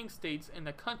competitive swing states in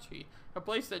the country, a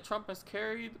place that Trump has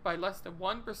carried by less than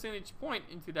 1 percentage point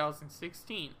in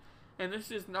 2016. And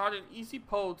this is not an easy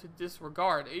poll to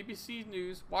disregard. ABC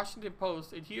News, Washington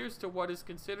Post adheres to what is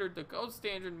considered the gold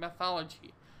standard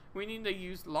methodology, meaning they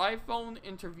use live phone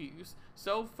interviews,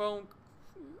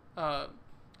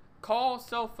 call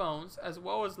cell phones as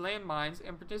well as landmines,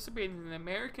 and participate in the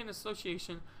American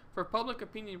Association for Public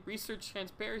Opinion Research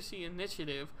Transparency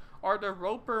Initiative, or the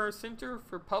Roper Center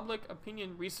for Public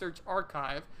Opinion Research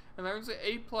Archive, and earns an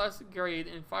A+ grade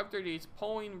in 538's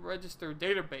polling register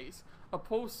database. A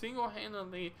poll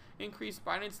single-handedly increased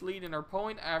Biden's lead in our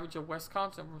polling average of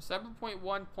Wisconsin from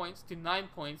 7.1 points to 9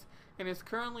 points, and is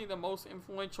currently the most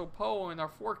influential poll in our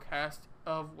forecast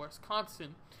of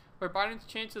Wisconsin, where Biden's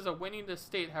chances of winning the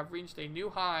state have reached a new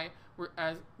high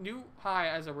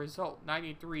as a result,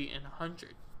 93 in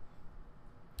 100.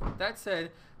 That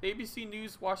said, the ABC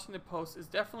News Washington Post is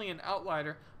definitely an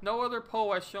outlier. No other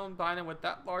poll has shown Biden with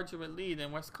that large of a lead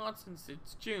in Wisconsin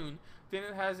since June. Then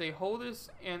it has a Holdis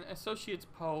and Associates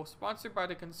poll sponsored by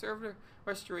the Conservative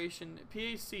Restoration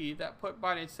PAC that put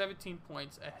Biden 17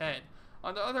 points ahead.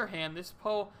 On the other hand, this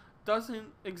poll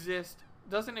doesn't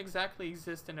exactly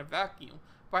exist in a vacuum.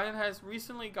 Biden has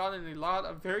recently gotten a lot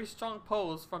of very strong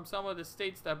polls from some of the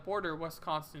states that border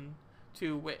Wisconsin,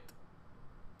 to wit: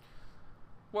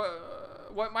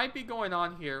 what might be going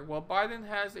on here? Well, Biden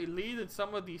has a lead in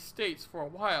some of these states for a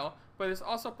while, but it's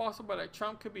also possible that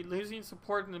Trump could be losing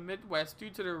support in the Midwest due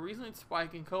to the recent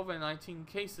spike in COVID-19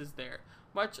 cases there.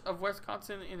 Much of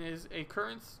Wisconsin is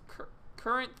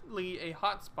currently a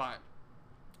hotspot.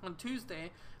 On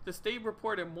Tuesday, the state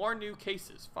reported more new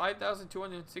cases,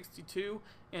 5,262,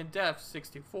 and deaths,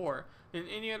 64, than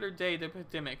any other day of the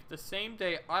epidemic. The same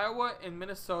day, Iowa and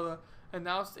Minnesota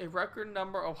announced a record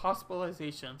number of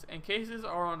hospitalizations, and cases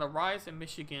are on the rise in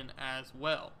Michigan as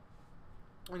well.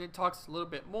 And it talks a little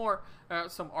bit more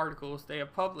about some articles they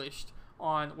have published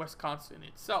on Wisconsin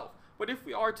itself. But if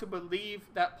we are to believe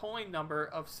that polling number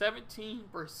of 17%,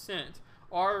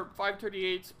 or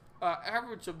 538's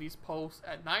average of these polls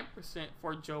at 9%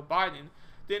 for Joe Biden,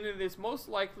 then it is most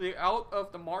likely out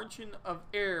of the margin of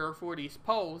error for these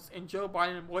polls, and Joe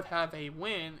Biden would have a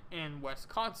win in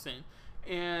Wisconsin.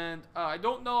 And I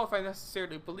don't know if I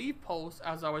necessarily believe polls,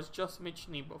 as I was just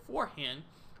mentioning beforehand,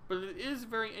 but it is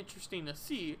very interesting to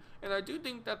see, and I do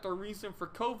think that the reason for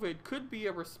COVID could be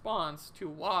a response to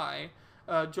why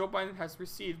Joe Biden has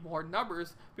received more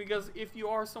numbers, because if you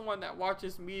are someone that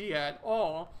watches media at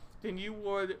all, then you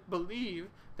would believe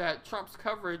that Trump's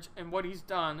coverage and what he's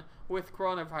done with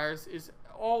coronavirus is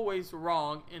always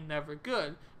wrong and never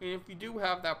good. And if you do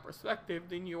have that perspective,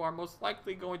 then you are most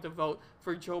likely going to vote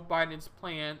for Joe Biden's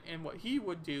plan and what he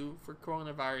would do for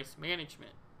coronavirus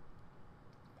management.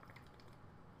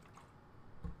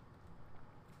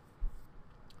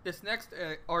 This next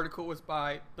article was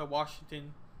by the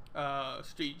Washington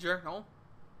Street Journal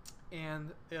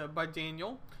and by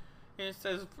Daniel. And it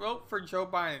says, vote for Joe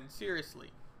Biden, seriously.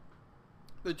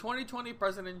 The 2020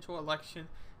 presidential election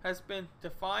has been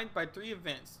defined by three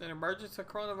events: the emergence of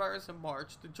coronavirus in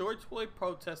March, the George Floyd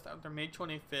protest after May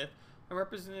 25th, and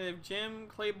Representative Jim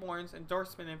Clyburn's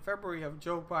endorsement in February of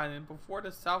Joe Biden before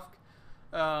the South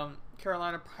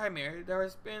Carolina primary. There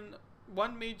has been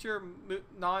one major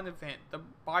non-event, the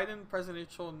Biden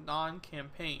presidential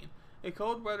non-campaign, a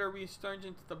cold weather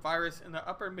resurgence of the virus in the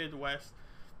upper Midwest.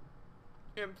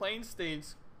 In plain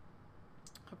states,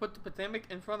 put the pandemic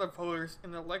in front of voters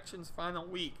in the election's final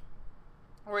week,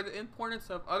 where the importance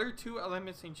of other two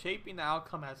elements in shaping the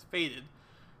outcome has faded.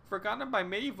 Forgotten by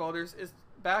many voters is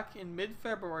back in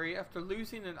mid-February, after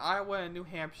losing in Iowa and New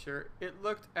Hampshire, it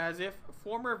looked as if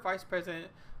former Vice President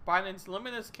Biden's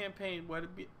limitless campaign would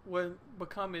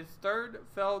become his third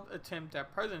failed attempt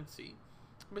at presidency.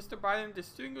 Mr. Biden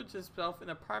distinguished himself in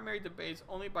the primary debates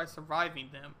only by surviving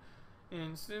them.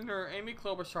 And Senator Amy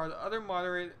Klobuchar, the other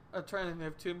moderate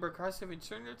alternative to the progressive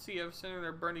insurgency of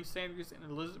Senator Bernie Sanders and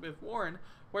Elizabeth Warren,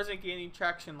 wasn't gaining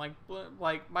traction like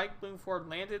Mike Bloomberg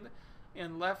landed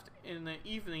and left in the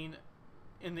evening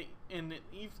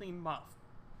muff.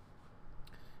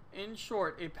 In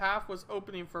short, a path was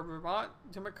opening for Vermont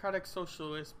Democratic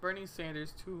Socialist Bernie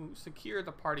Sanders to secure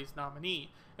the party's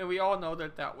nominee, and we all know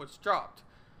that that was dropped.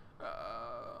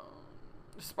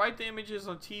 Despite the images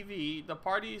on TV, the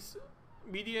party's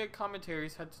media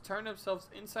commentaries had to turn themselves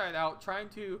inside out, trying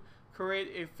to create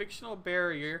a fictional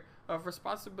barrier of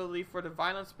responsibility for the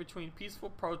violence between peaceful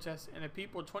protests and the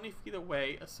people 20 feet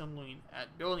away assembling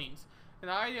at buildings. An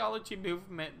ideology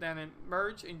movement that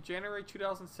emerged in January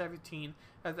 2017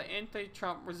 as the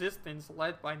anti-Trump resistance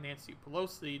led by Nancy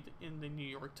Pelosi in the New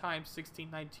York Times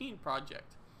 1619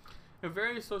 Project. And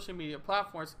various social media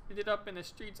platforms ended up in the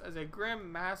streets as a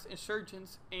grim mass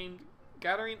insurgents aimed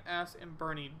gathering ass and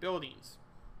burning buildings.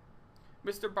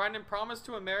 Mr. Biden promised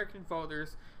to American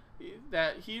voters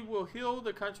that he will heal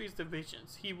the country's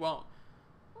divisions. He won't.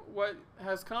 What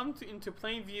has come into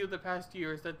plain view the past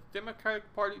year is that the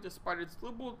Democratic Party, despite its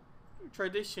liberal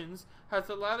traditions, has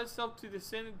allowed itself to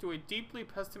descend into a deeply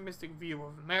pessimistic view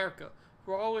of America.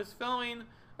 For all its feeling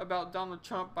about Donald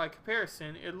Trump by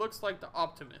comparison, it looks like the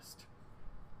optimist.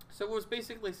 So it was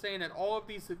basically saying that all of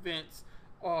these events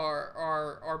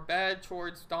are bad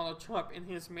towards Donald Trump, and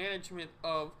his management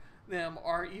of them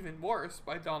are even worse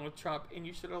by Donald Trump, and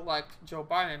you should elect Joe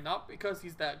Biden, not because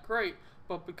he's that great,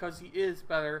 but because he is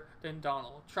better than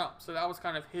Donald Trump. So that was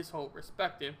kind of his whole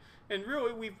perspective, and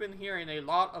really we've been hearing a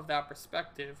lot of that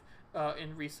perspective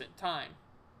in recent time.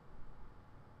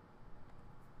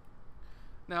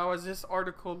 Now, as this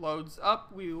article loads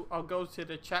up, I'll go to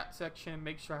the chat section and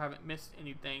make sure I haven't missed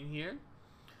anything here.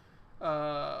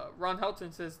 Ron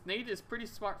Helton says, Nate is a pretty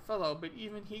smart fellow, but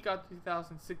even he got the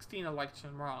 2016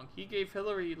 election wrong. He gave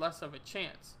Hillary less of a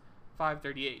chance.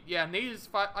 538. Yeah, Nate is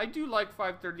I do like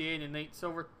 538 and Nate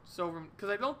Silver, because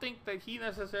I don't think that he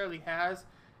necessarily has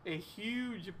a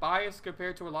huge bias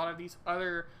compared to a lot of these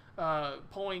other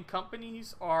polling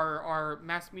companies or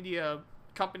mass media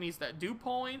companies that do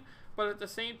polling. But at the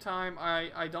same time,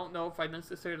 I don't know if I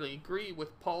necessarily agree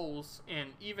with polls and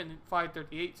even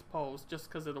 538's polls just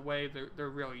because of the way they're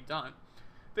really done.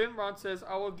 Then Ron says,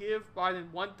 I will give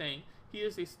Biden one thing. He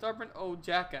is a stubborn old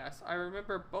jackass. I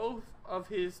remember both of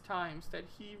his times that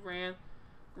he ran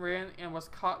and was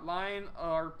caught lying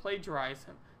or plagiarized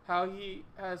him. How he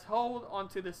has held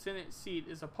onto the Senate seat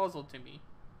is a puzzle to me.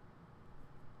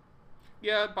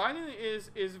 Yeah, Biden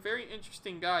is a very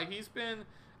interesting guy. He's been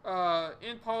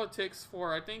in politics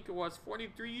for, I think it was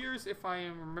 43 years, if I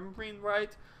am remembering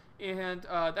right. And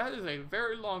that is a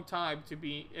very long time to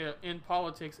be in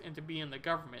politics and to be in the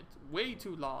government. Way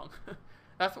too long.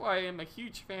 That's why I am a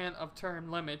huge fan of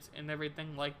term limits and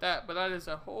everything like that. But that is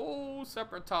a whole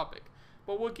separate topic.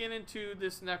 But we'll get into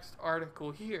this next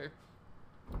article here.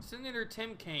 Senator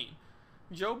Tim Kaine.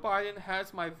 Joe Biden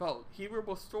has my vote. He will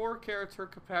restore character,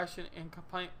 compassion, and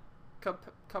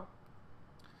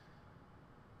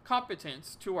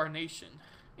competence to our nation.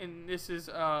 And this is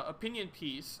an opinion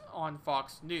piece on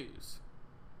Fox News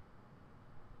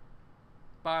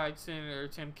by Senator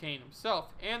Tim Kaine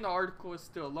himself. And the article is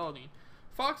still loading.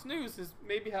 Fox News is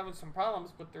maybe having some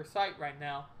problems with their site right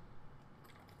now.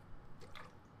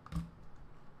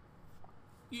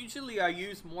 Usually I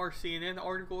use more CNN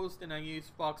articles than I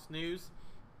use Fox News,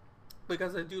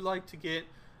 because I do like to get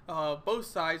both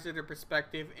sides of their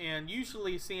perspective, and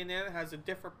usually CNN has a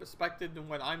different perspective than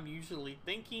what I'm usually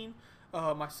thinking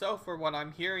myself, or what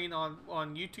I'm hearing on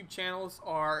YouTube channels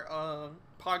or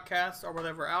podcasts or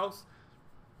whatever else.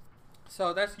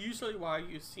 So that's usually why I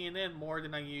use CNN more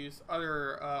than I use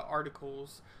other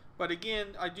articles. But again,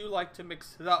 I do like to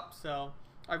mix it up, so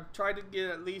I've tried to get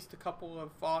at least a couple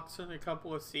of Fox and a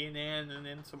couple of CNN and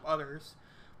then some others.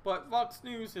 But Fox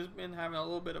News has been having a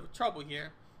little bit of trouble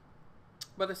here.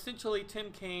 But essentially,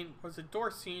 Tim Kaine was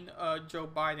endorsing Joe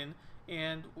Biden,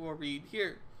 and we'll read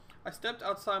here. I stepped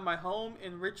outside my home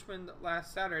in Richmond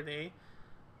last Saturday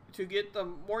to get the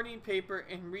morning paper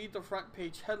and read the front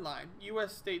page headline.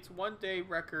 U.S. states one-day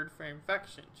record for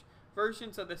infections.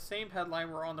 Versions of the same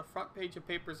headline were on the front page of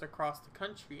papers across the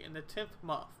country in the 10th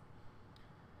month.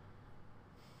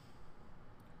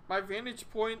 My vantage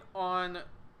point on,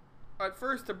 at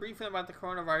first, a briefing about the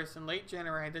coronavirus in late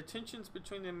January, the tensions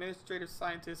between the administrative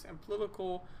scientists and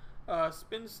political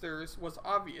spinsters was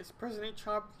obvious. President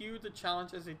Trump viewed the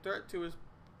challenge as a threat to his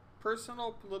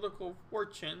personal political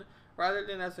fortune rather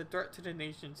than as a threat to the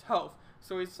nation's health,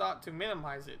 so he sought to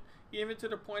minimize it, even to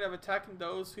the point of attacking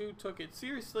those who took it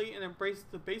seriously and embraced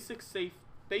the basic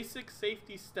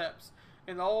safety steps.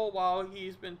 And all while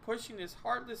he's been pushing his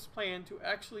heartless plan to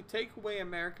actually take away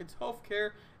Americans' health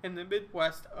care in the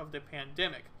Midwest of the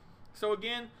pandemic. So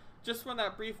again, just from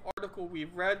that brief article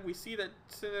we've read, we see that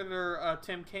Senator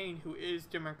Tim Kaine, who is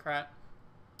Democrat,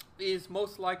 is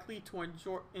most likely to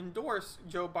endorse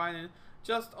Joe Biden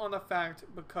just on the fact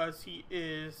because he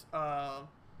is,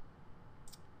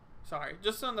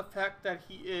 just on the fact that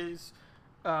he is,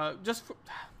 just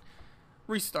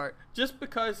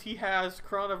because he has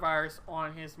coronavirus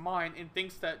on his mind and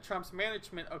thinks that Trump's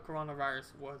management of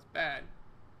coronavirus was bad.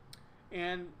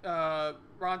 And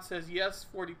Ron says, yes,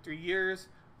 43 years.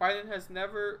 Biden's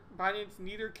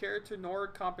neither character nor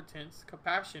competence.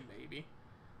 Compassion, maybe.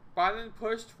 Biden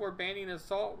pushed for banning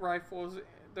assault rifles.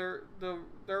 Their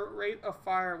rate of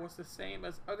fire was the same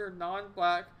as another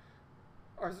non-black,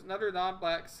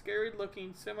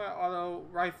 scary-looking semi-auto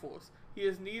rifles. He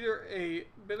is neither a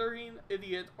bittering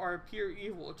idiot or a pure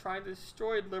evil, trying to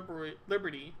destroy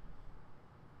liberty.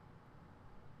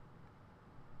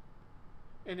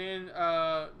 And then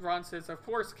Ron says, of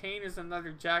course, Kaine is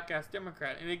another jackass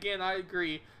Democrat. And again, I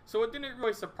agree. So it didn't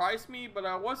really surprise me, but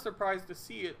I was surprised to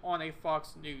see it on a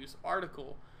Fox News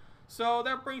article. So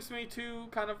that brings me to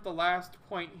kind of the last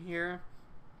point here.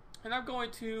 And I'm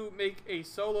going to make a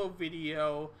solo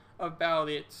video about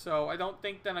it, so I don't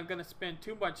think that I'm going to spend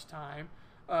too much time.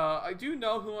 I do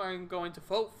know who I'm going to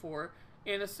vote for,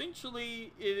 and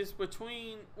essentially it is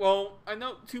between, well, I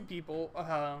know two people.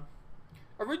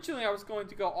 Originally I was going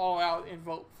to go all out and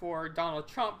vote for Donald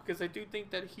Trump because I do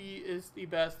think that he is the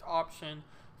best option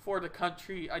for the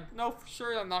country. I know for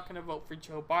sure I'm not going to vote for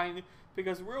Joe Biden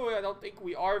because really I don't think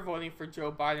we are voting for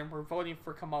Joe Biden. We're voting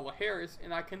for Kamala Harris,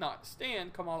 and I cannot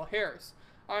stand Kamala Harris.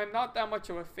 I'm not that much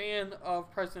of a fan of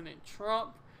President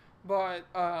Trump, but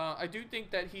I do think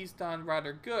that he's done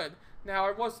rather good. Now,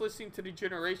 I was listening to the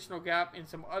Generational Gap and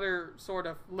some other sort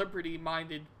of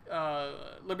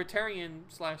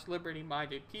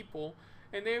libertarian/liberty-minded people,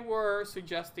 and they were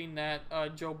suggesting that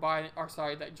that Joe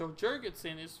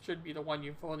Jorgensen should be the one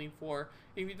you're voting for,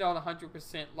 even though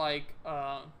 100% like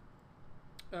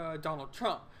Donald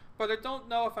Trump. But I don't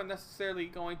know if I'm necessarily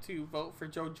going to vote for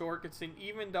Jo Jorgensen,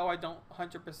 even though I don't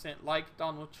 100% like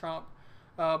Donald Trump.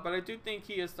 But I do think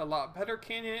he is a lot better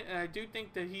candidate, and I do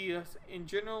think that he has in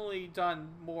generally done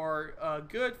more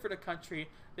good for the country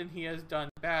than he has done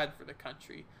bad for the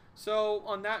country. So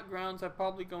on that grounds, I'm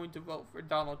probably going to vote for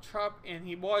Donald Trump, and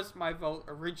he was my vote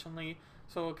originally,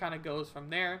 so it kind of goes from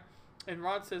there. And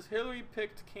Ron says Hillary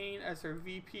picked Kaine as her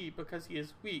VP because he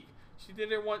is weak. She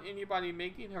didn't want anybody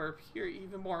making her appear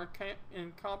even more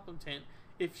incompetent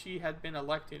if she had been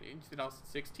elected in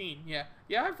 2016. Yeah,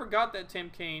 I forgot that Tim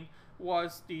Kaine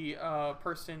was the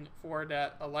person for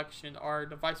that election, or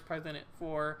the vice president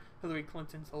for Hillary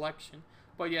Clinton's election.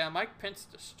 But yeah, Mike Pence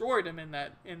destroyed him in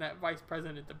that vice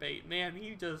president debate. Man,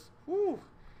 he just, whew.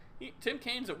 Tim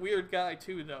Kaine's a weird guy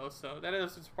too, though, so that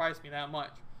doesn't surprise me that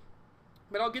much.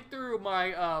 But I'll get through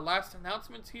my last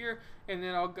announcements here, and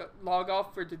then I'll log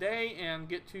off for today and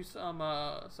get to some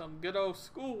good old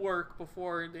school work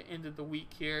before the end of the week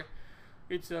here.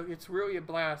 It's really a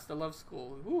blast. I love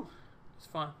school. Whew, it's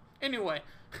fun. Anyway,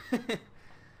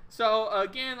 so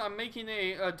again, I'm making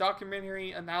a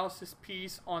documentary analysis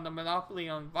piece on the monopoly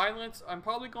on violence. I'm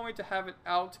probably going to have it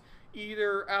out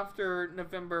either after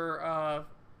November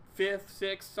 5th,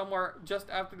 6th, somewhere just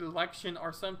after the election,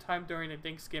 or sometime during the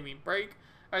Thanksgiving break.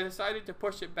 I decided to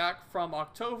push it back from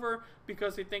October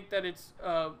because I think that it's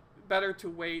better to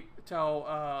wait till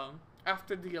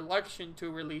after the election to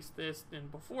release this than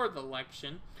before the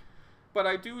election. But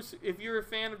I do, if you're a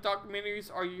fan of documentaries,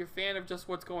 or you're a fan of just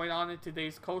what's going on in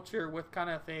today's culture with kind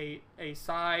of a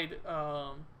side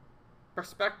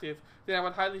perspective, then I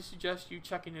would highly suggest you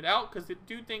checking it out, because I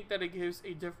do think that it gives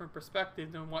a different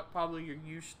perspective than what probably you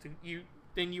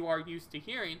are used to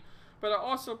hearing. But I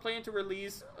also plan to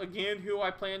release again who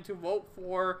I plan to vote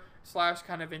for /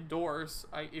 kind of endorse,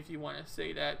 if you want to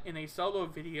say that, in a solo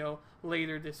video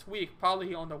later this week.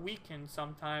 Probably on the weekend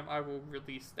sometime I will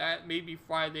release that. Maybe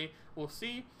Friday, we'll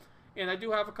see. And I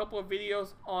do have a couple of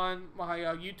videos on my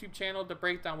YouTube channel, The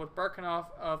Breakdown with Birkenhoff,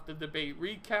 of the debate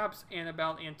recaps and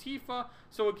about Antifa.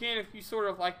 So again, if you sort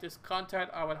of like this content,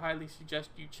 I would highly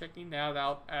suggest you checking that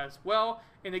out as well.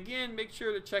 And again, make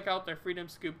sure to check out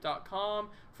thefreedomscoop.com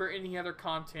for any other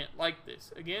content like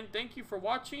this. Again, thank you for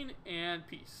watching, and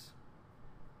peace.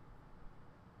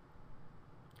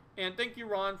 And thank you,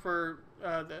 Ron, for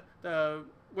the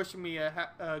wishing me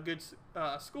a good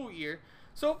school year.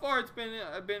 So far, it's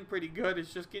been pretty good.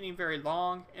 It's just getting very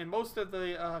long, and most of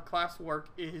the classwork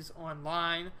is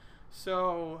online,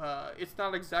 so it's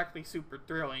not exactly super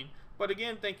thrilling. But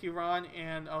again, thank you, Ron,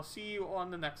 and I'll see you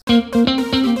on the next one.